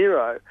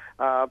zero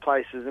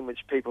places in which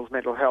people's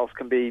mental health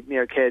can be,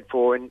 cared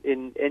for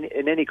in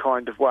any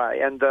kind of way.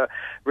 And the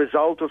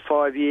result of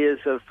 5 years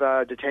of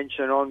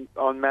detention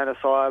on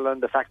Manus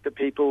Island, the fact that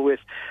people with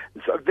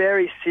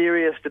very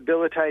serious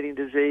debilitating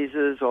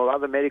diseases or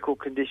other medical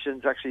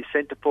conditions actually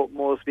sent to Port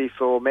Moresby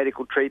for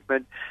medical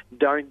treatment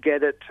don't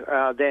get it,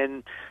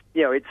 then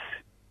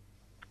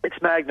it's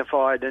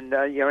magnified and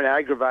and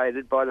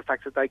aggravated by the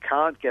fact that they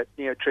can't get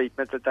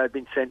treatment that they've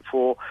been sent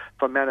for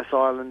from Manus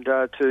Island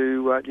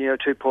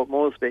to Port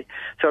Moresby.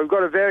 So we've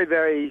got a very,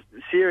 very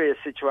serious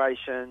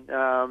situation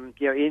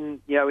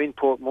in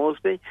Port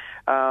Moresby.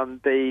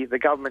 The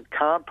government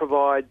can't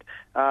provide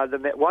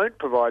won't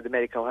provide the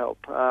medical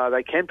help.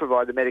 They can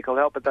provide the medical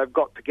help, but they've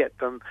got to get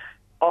them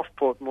off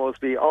Port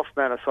Moresby, off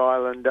Manus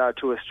Island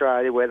to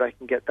Australia, where they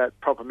can get that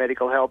proper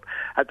medical help.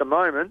 At the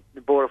moment,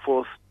 the Border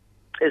Force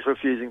is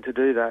refusing to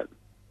do that.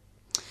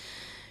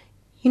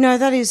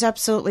 That is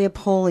absolutely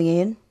appalling,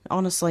 Ian.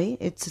 Honestly,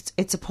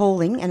 it's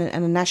appalling and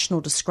a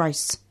national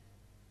disgrace.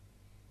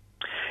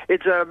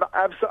 It's an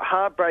absolute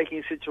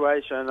heartbreaking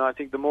situation. I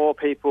think the more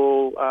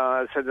people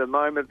said at the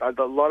moment,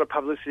 a lot of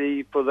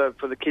publicity for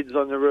the kids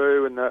on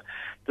Nauru and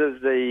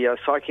the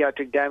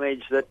psychiatric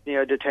damage that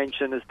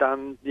detention has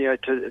done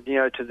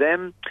to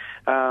them.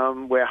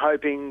 We're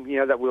hoping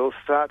that we'll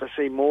start to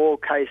see more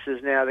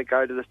cases now that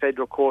go to the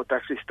federal court to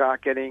actually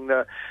start getting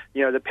the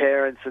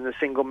parents and the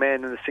single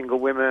men and the single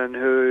women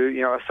who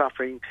are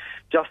suffering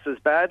just as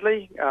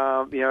badly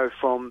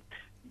from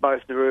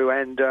both Nauru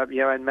and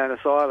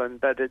Manus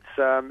Island. But it's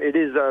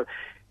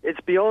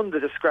beyond the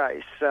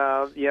disgrace,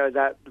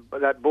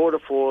 that border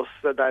force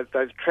that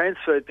they've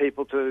transferred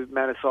people to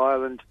Manus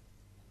Island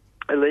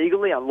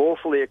illegally,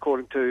 unlawfully,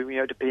 according to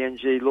to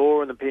PNG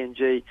law and the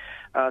PNG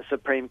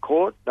Supreme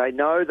Court. They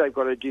know they've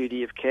got a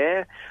duty of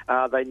care.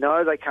 They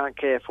know they can't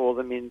care for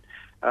them in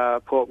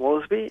Port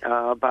Moresby,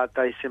 but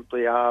they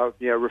simply are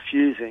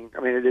refusing.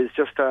 I mean, it is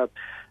just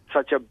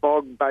such a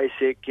bog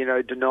basic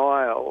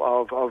denial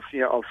of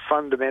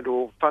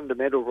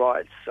fundamental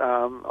rights.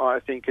 I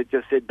think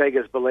it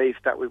beggars belief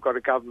that we've got a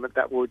government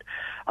that would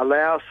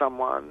allow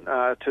someone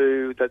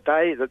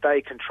that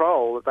they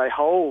control, that they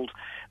hold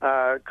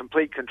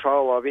complete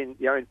control of in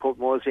Port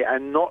Moresby,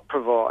 and not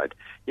provide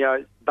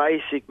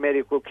basic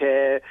medical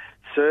care,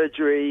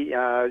 surgery.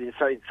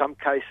 So in some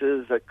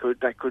cases that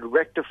could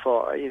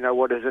rectify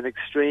what is an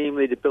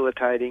extremely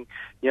debilitating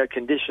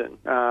condition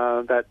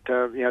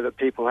that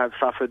people have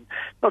suffered,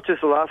 not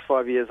just the last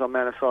 5 years on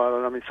Manus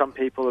Island. I mean, some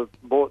people have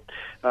brought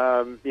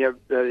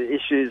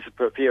issues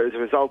as a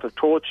result of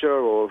torture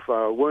or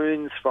of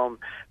wounds from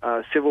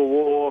civil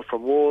war,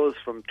 from wars,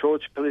 from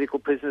political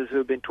prisoners who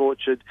have been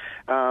tortured,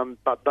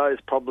 but those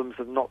problems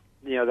have not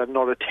they've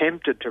not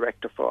attempted to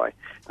rectify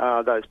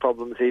those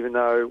problems, even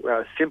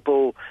though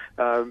simple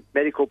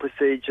medical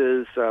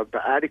procedures,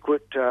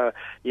 adequate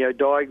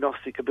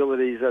diagnostic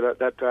abilities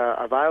that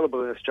are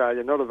available in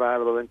Australia, not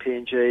available in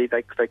PNG,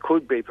 they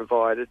could be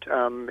provided.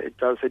 It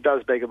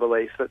does beg a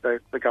belief that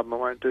the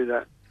government won't do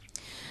that.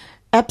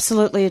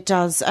 Absolutely, it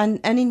does. And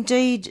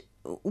indeed,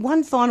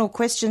 one final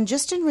question,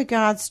 just in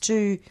regards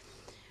to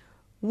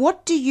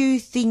what do you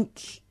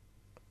think?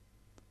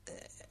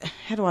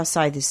 How do I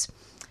say this?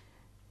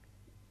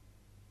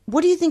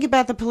 What do you think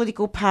about the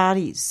political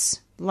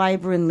parties,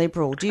 Labor and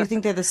Liberal? Do you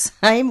think they're the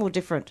same or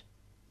different?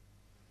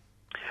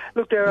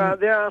 Look, there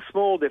are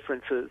small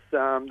differences.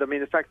 I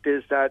mean, the fact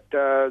is that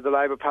the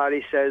Labor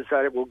Party says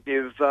that it will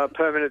give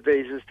permanent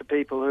visas to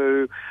people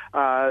who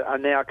are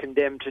now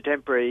condemned to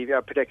temporary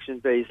protection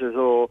visas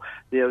or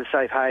the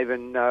safe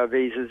haven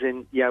visas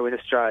in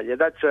Australia.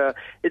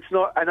 It's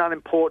not an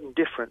unimportant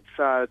difference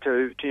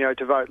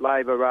to vote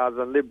Labor rather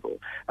than Liberal.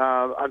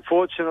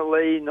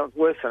 Unfortunately, not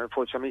worse than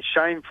unfortunately, I mean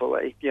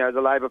shamefully,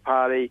 the Labor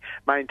Party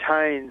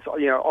maintains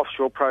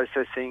offshore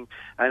processing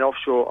and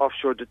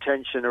offshore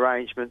detention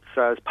arrangements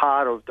as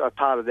part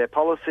of their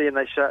policy, and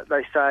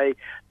they say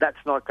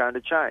that's not going to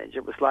change.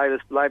 It was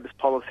Labor's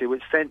policy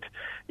which sent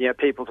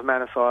people to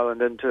Manus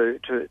Island and to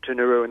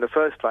Nauru in the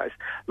first place.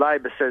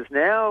 Labor says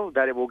now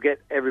that it will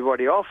get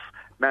everybody off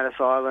Manus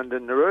Island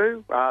and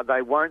Nauru.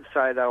 They won't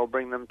say they will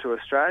bring them to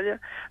Australia,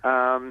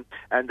 and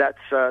that's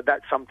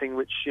something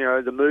which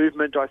the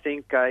movement, I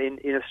think,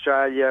 in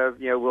Australia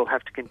will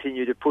have to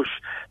continue to push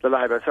the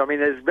Labor. So I mean,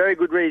 there's very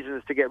good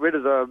reasons to get rid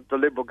of the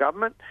Liberal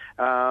government,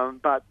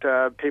 but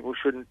people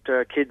shouldn't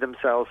kid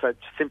themselves that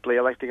simply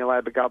electing a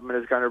Labor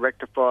government is going to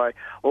rectify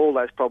all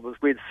those problems.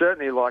 We'd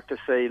certainly like to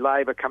see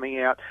Labor coming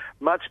out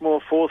much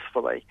more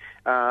forcefully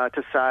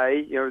to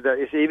say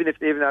that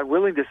even they're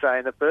willing to say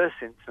in the first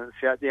instance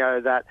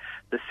that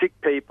the sick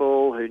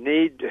people who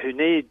need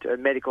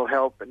medical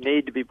help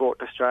need to be brought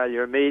to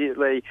Australia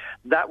immediately,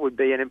 that would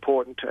be an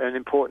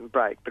important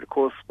break. But of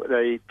course,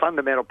 the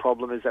fundamental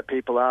problem is that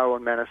people are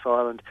on Manus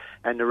Island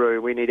and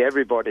Nauru. We need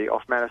everybody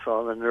off Manus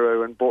Island and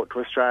Nauru and brought to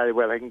Australia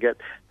where they can get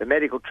the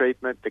medical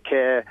treatment, the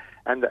care,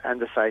 and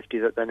the safety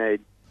that they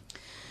need.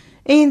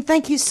 Ian,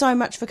 thank you so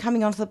much for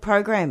coming onto the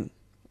program.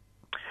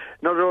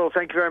 Not at all.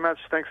 Thank you very much.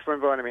 Thanks for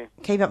inviting me.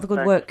 Keep up the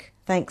good work.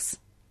 Thanks.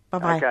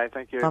 Bye-bye. Okay,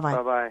 thank you. Bye-bye.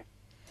 Bye-bye.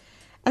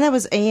 And that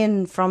was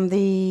Ian from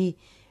the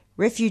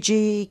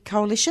Refugee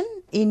Coalition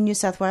in New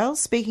South Wales,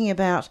 speaking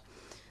about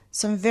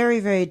some very,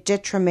 very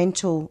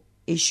detrimental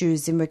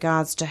issues in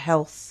regards to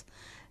health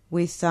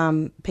with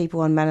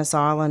people on Manus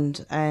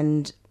Island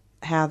and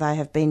how they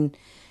have been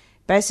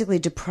basically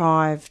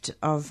deprived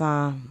of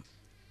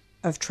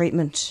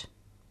treatment.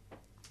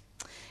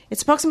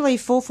 It's approximately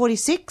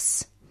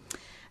 4:46,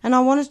 and I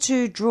wanted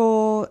to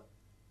draw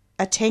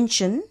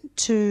attention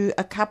to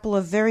a couple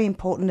of very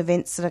important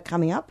events that are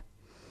coming up.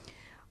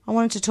 I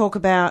wanted to talk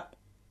about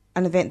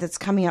an event that's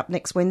coming up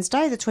next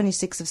Wednesday, the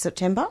 26th of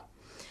September.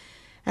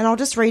 And I'll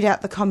just read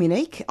out the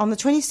communique. On the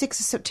 26th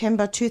of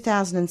September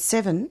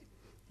 2007,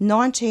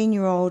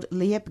 19-year-old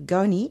Liep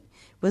Goni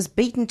was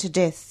beaten to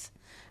death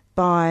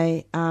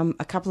by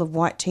a couple of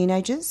white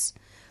teenagers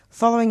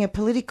following a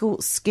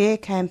political scare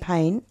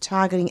campaign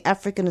targeting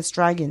African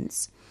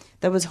Australians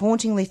that was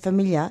hauntingly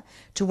familiar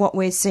to what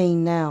we're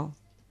seeing now.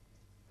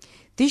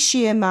 This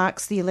year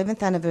marks the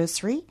 11th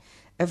anniversary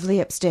of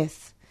Liep's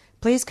death.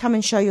 Please come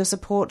and show your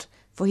support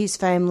for his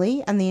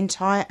family and the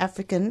entire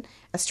African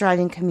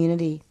Australian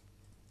community.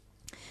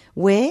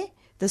 Where?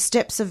 The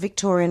steps of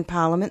Victorian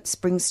Parliament,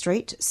 Spring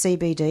Street,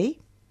 CBD.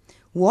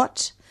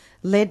 What?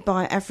 Led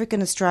by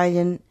African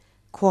Australian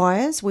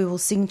choirs, we will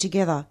sing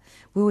together.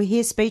 We will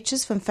hear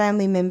speeches from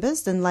family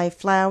members, then lay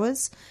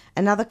flowers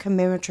and other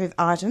commemorative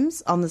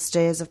items on the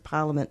stairs of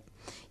Parliament.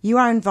 You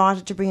are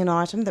invited to bring an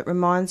item that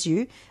reminds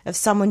you of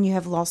someone you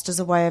have lost as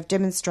a way of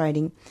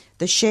demonstrating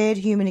the shared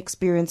human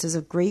experiences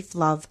of grief,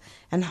 love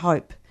and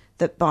hope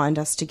that bind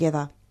us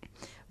together.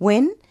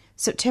 When?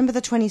 September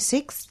the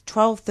 26th,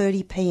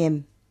 12:30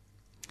 p.m.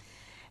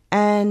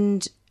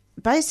 And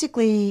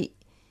basically,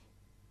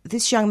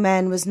 this young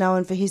man was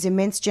known for his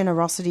immense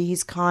generosity,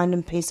 his kind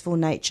and peaceful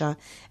nature,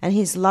 and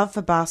his love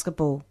for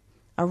basketball.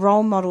 A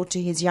role model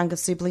to his younger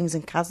siblings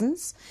and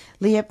cousins,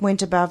 Liep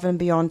went above and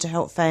beyond to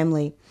help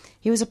family.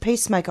 He was a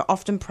peacemaker,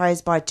 often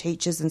praised by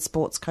teachers and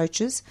sports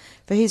coaches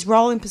for his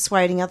role in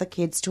persuading other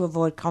kids to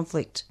avoid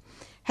conflict.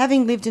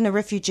 Having lived in a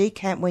refugee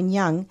camp when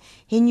young,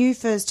 he knew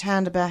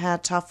firsthand about how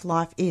tough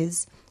life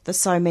is for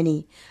so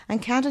many,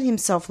 and counted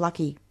himself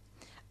lucky.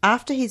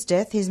 After his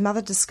death, his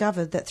mother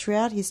discovered that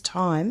throughout his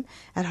time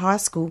at high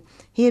school,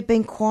 he had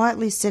been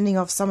quietly sending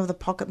off some of the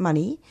pocket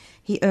money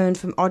he earned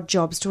from odd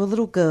jobs to a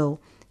little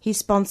girl he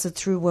sponsored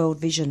through World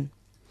Vision.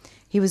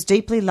 He was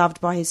deeply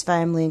loved by his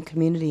family and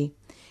community.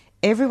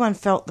 Everyone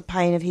felt the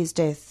pain of his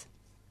death.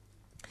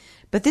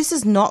 But this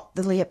is not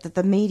the Liep that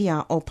the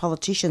media or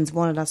politicians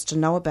wanted us to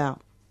know about.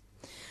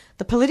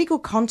 The political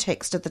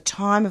context at the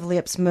time of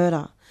Liep's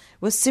murder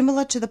was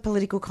similar to the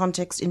political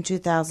context in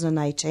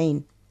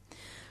 2018.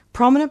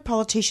 Prominent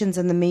politicians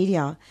and the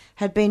media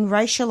had been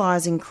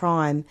racialising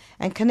crime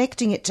and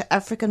connecting it to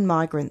African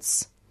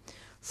migrants.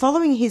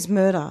 Following his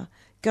murder,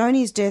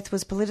 Goni's death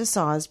was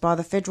politicised by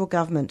the federal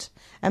government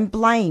and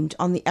blamed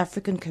on the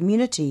African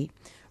community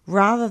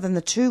rather than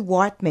the two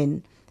white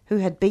men who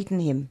had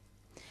beaten him.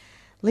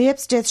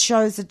 Liep's death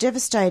shows the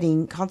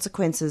devastating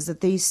consequences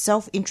that these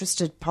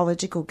self-interested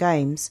political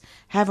games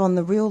have on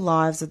the real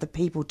lives of the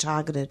people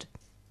targeted.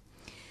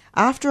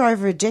 After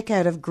over a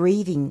decade of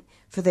grieving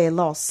for their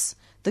loss,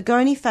 the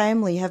Goni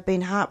family have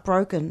been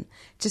heartbroken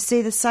to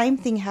see the same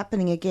thing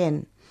happening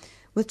again,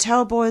 with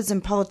tellboys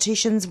and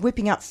politicians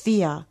whipping up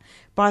fear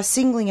by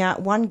singling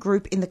out one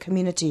group in the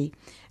community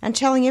and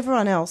telling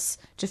everyone else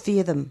to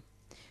fear them.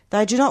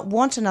 They do not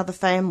want another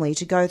family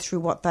to go through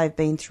what they've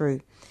been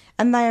through,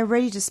 and they are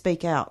ready to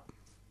speak out.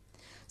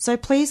 So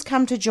please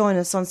come to join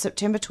us on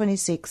September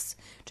 26th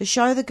to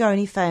show the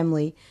Goni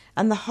family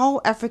and the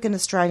whole African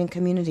Australian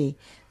community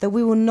that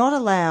we will not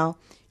allow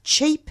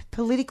cheap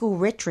political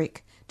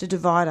rhetoric to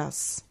divide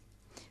us.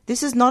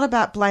 This is not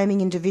about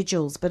blaming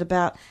individuals, but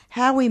about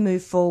how we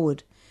move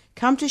forward.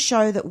 Come to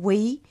show that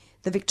we,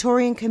 the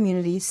Victorian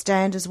community,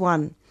 stand as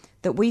one,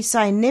 that we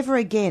say never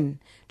again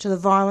to the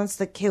violence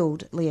that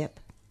killed Liep.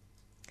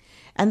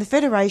 And the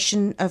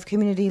Federation of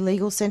Community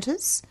Legal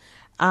Centres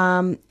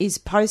is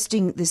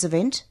posting this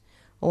event,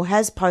 or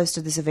has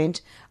posted this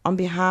event, on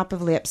behalf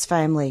of Liep's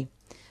family.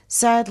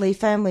 Sadly,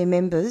 family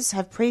members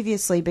have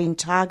previously been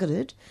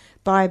targeted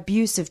by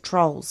abusive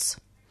trolls.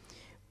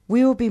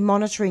 We will be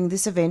monitoring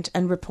this event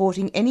and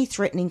reporting any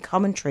threatening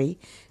commentary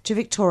to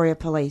Victoria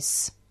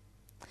Police.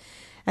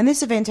 And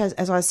this event,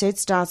 as I said,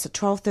 starts at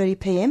 12:30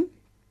 p.m,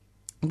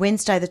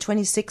 Wednesday the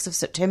 26th of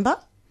September.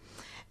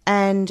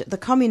 And the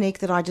communique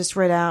that I just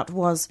read out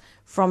was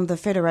from the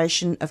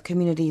Federation of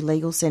Community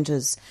Legal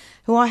Centres,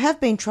 who I have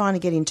been trying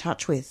to get in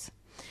touch with.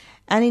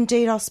 And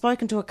indeed, I've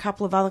spoken to a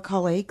couple of other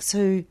colleagues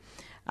who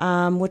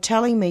were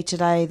telling me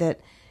today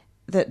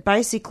that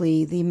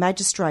basically the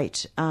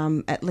magistrate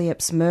at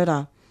Liep's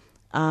murder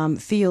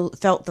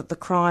felt that the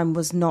crime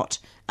was not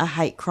a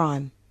hate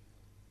crime.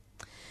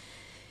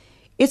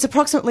 It's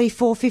approximately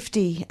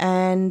 4:50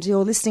 and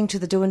you're listening to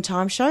the Doin'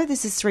 Time Show.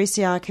 This is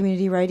 3CR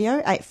Community Radio,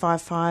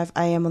 855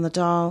 AM on the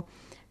dial,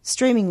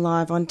 streaming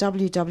live on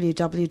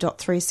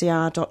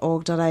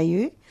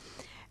www.3cr.org.au.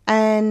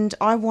 And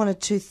I wanted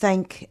to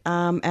thank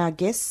our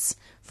guests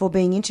for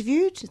being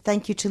interviewed.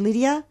 Thank you to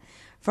Lydia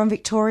from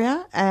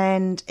Victoria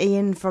and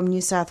Ian from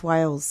New South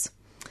Wales.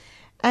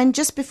 And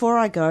just before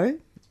I go,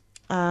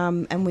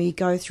 and we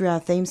go through our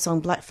theme song,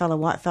 Black Fella,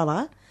 White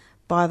Fella,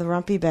 by the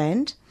Rumpy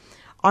Band,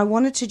 I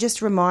wanted to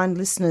just remind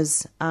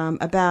listeners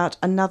about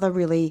another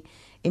really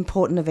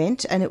important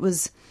event, and it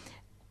was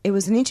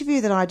an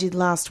interview that I did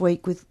last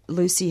week with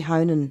Lucy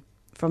Honan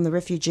from the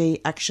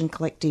Refugee Action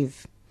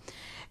Collective.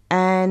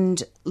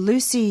 And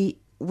Lucy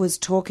was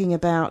talking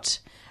about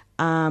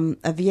a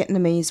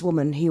Vietnamese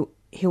woman,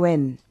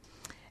 Huyen,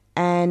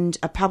 and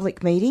a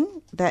public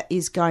meeting that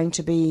is going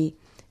to be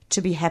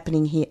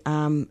happening here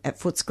at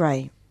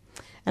Footscray.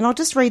 And I'll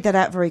just read that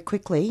out very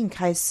quickly in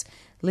case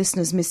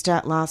listeners missed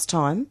out last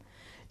time.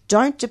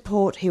 Don't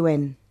Deport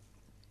Huyen.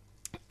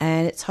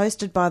 And it's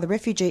hosted by the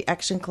Refugee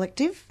Action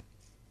Collective.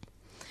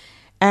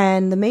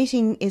 And the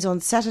meeting is on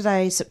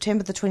Saturday,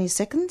 September the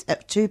 22nd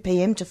at 2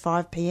 p.m. to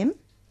 5 p.m.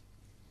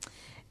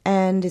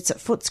 And it's at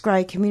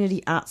Footscray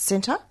Community Arts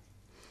Centre,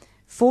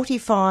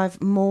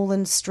 45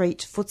 Moreland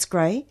Street,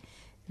 Footscray,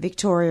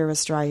 Victoria,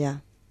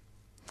 Australia.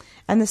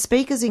 And the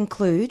speakers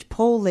include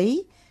Paul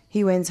Lee,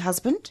 Huen's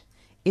husband,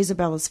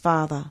 Isabella's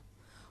father,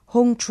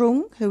 Hung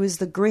Trung, who is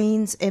the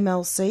Greens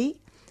MLC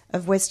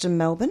of Western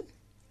Melbourne,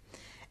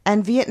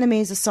 and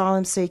Vietnamese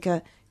asylum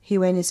seeker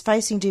Huen is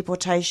facing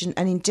deportation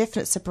and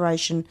indefinite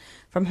separation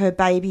from her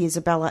baby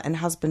Isabella and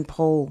husband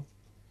Paul.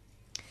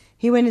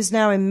 Huen is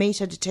now in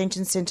Meta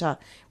Detention Centre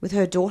with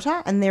her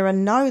daughter, and there are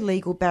no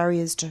legal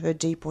barriers to her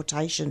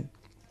deportation.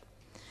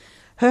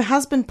 Her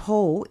husband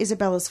Paul,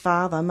 Isabella's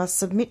father, must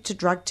submit to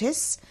drug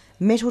tests,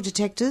 metal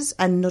detectors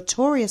and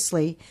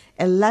notoriously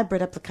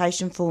elaborate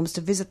application forms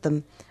to visit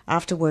them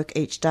after work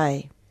each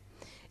day.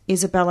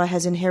 Isabella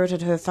has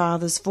inherited her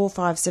father's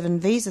 457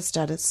 visa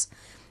status.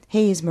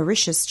 He is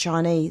Mauritius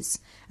Chinese,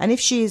 and if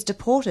she is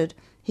deported,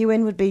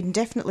 Huen would be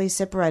indefinitely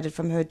separated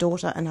from her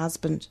daughter and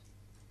husband.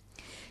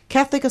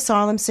 Catholic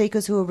asylum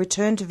seekers who were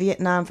returned to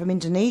Vietnam from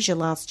Indonesia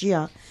last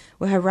year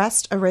were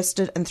harassed,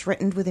 arrested and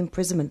threatened with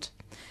imprisonment.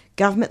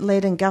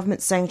 Government-led and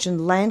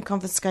government-sanctioned land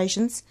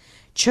confiscations,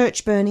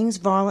 church burnings,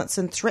 violence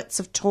and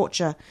threats of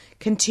torture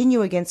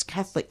continue against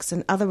Catholics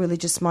and other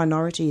religious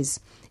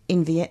minorities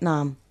in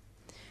Vietnam.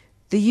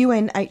 The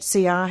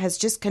UNHCR has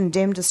just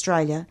condemned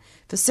Australia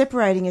for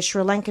separating a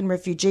Sri Lankan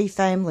refugee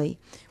family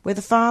where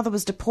the father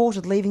was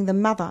deported, leaving the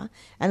mother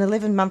and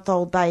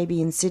 11-month-old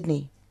baby in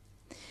Sydney.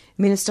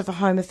 Minister for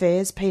Home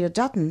Affairs Peter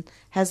Dutton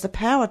has the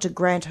power to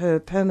grant her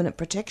permanent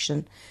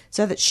protection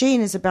so that she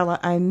and Isabella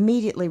are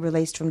immediately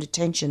released from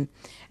detention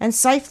and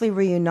safely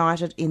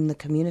reunited in the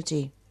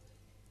community.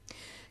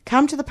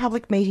 Come to the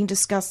public meeting to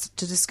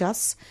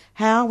discuss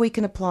how we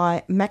can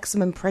apply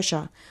maximum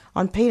pressure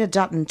on Peter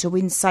Dutton to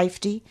win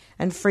safety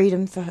and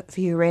freedom for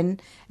Huen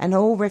and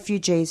all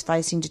refugees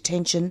facing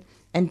detention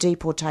and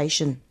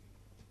deportation.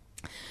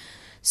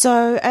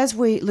 So, as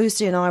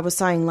Lucy and I were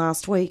saying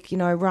last week,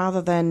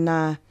 rather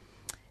than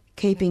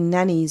keeping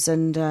nannies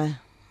and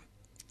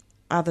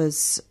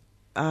others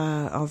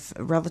of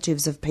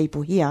relatives of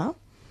people here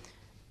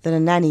that are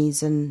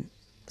nannies and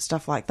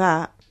stuff like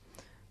that,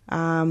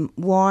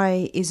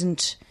 why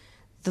isn't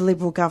the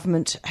Liberal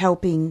government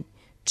helping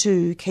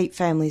to keep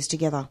families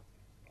together?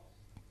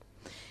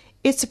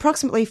 It's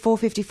approximately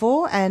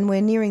 4:54 and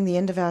we're nearing the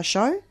end of our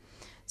show.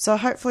 So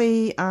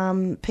hopefully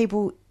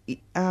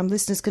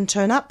listeners can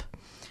turn up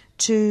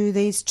to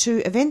these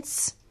two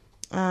events.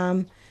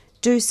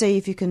 Do see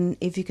if you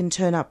can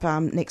turn up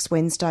next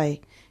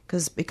Wednesday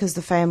because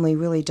the family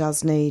really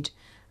does need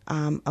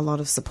a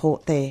lot of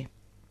support there.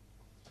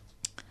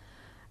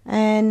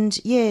 And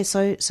yeah,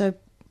 so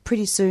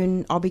pretty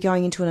soon I'll be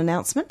going into an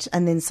announcement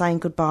and then saying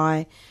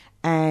goodbye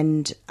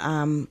and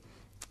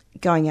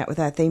going out with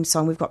our theme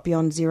song. We've got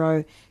Beyond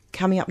Zero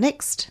coming up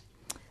next.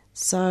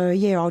 So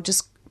yeah, I'll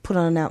just put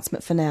on an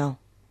announcement for now.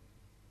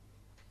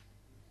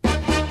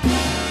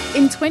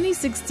 In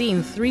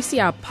 2016,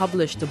 3CR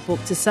published a book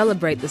to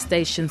celebrate the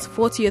station's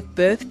 40th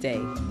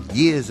birthday.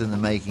 Years in the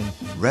making,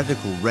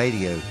 Radical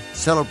Radio,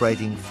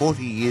 celebrating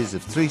 40 years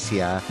of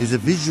 3CR, is a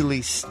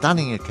visually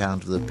stunning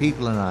account of the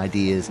people and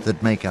ideas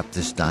that make up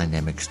this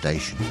dynamic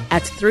station.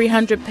 At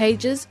 300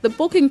 pages, the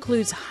book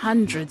includes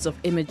hundreds of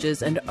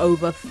images and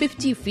over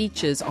 50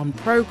 features on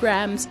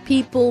programs,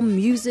 people,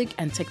 music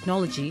and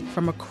technology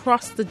from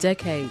across the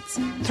decades.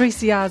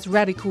 3CR's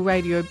Radical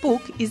Radio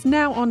book is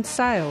now on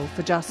sale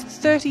for just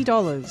 $30.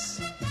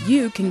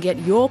 You can get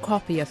your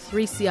copy of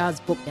 3CR's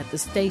book at the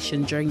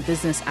station during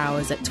business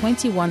hours at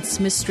 21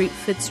 Smith Street,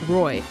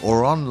 Fitzroy.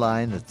 Or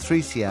online at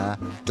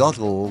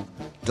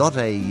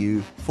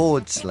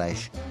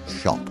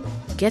 3cr.org.au/shop.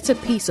 Get a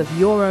piece of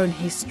your own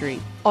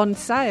history. On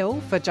sale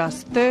for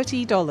just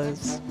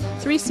 $30.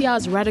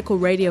 3CR's Radical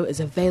Radio is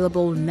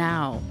available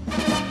now.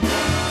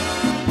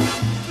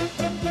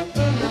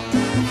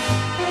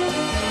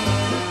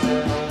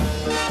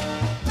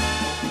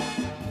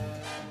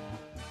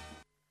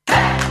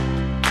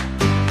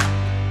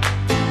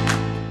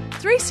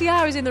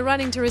 CR is in the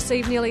running to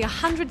receive nearly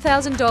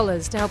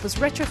 $100,000 to help us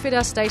retrofit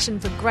our station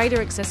for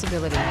greater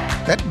accessibility.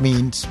 That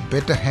means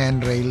better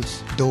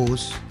handrails,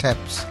 doors,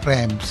 taps,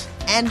 ramps,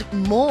 and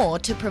more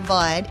to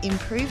provide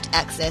improved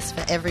access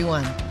for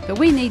everyone. But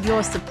we need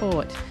your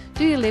support.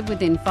 Do you live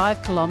within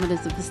 5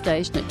 kilometres of the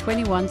station at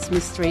 21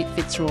 Smith Street,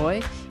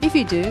 Fitzroy? If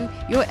you do,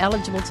 you're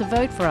eligible to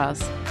vote for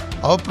us.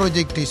 Our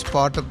project is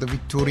part of the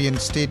Victorian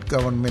State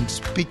Government's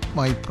Pick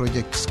My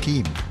Project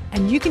scheme.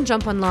 And you can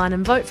jump online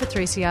and vote for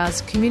 3CR's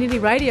Community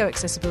Radio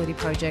Accessibility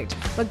Project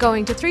by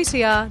going to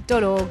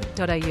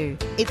 3cr.org.au.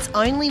 It's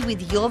only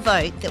with your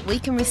vote that we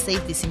can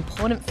receive this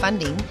important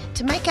funding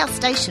to make our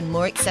station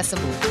more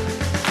accessible.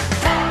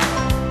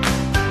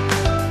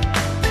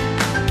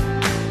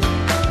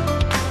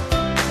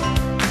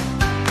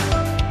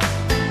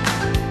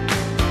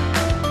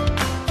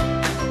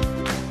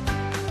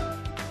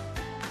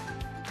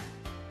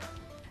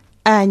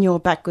 And you're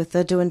back with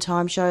the Doin'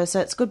 Time show. So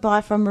it's goodbye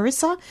from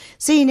Marissa.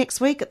 See you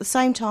next week at the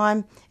same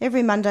time,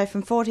 every Monday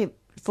from 4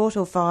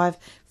 till 5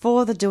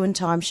 for the Doin'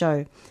 Time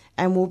show.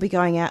 And we'll be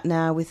going out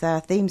now with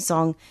our theme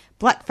song,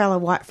 Black Fella,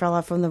 White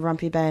Fella from the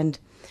Rumpy Band.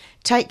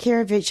 Take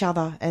care of each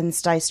other and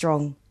stay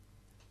strong.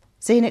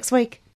 See you next week.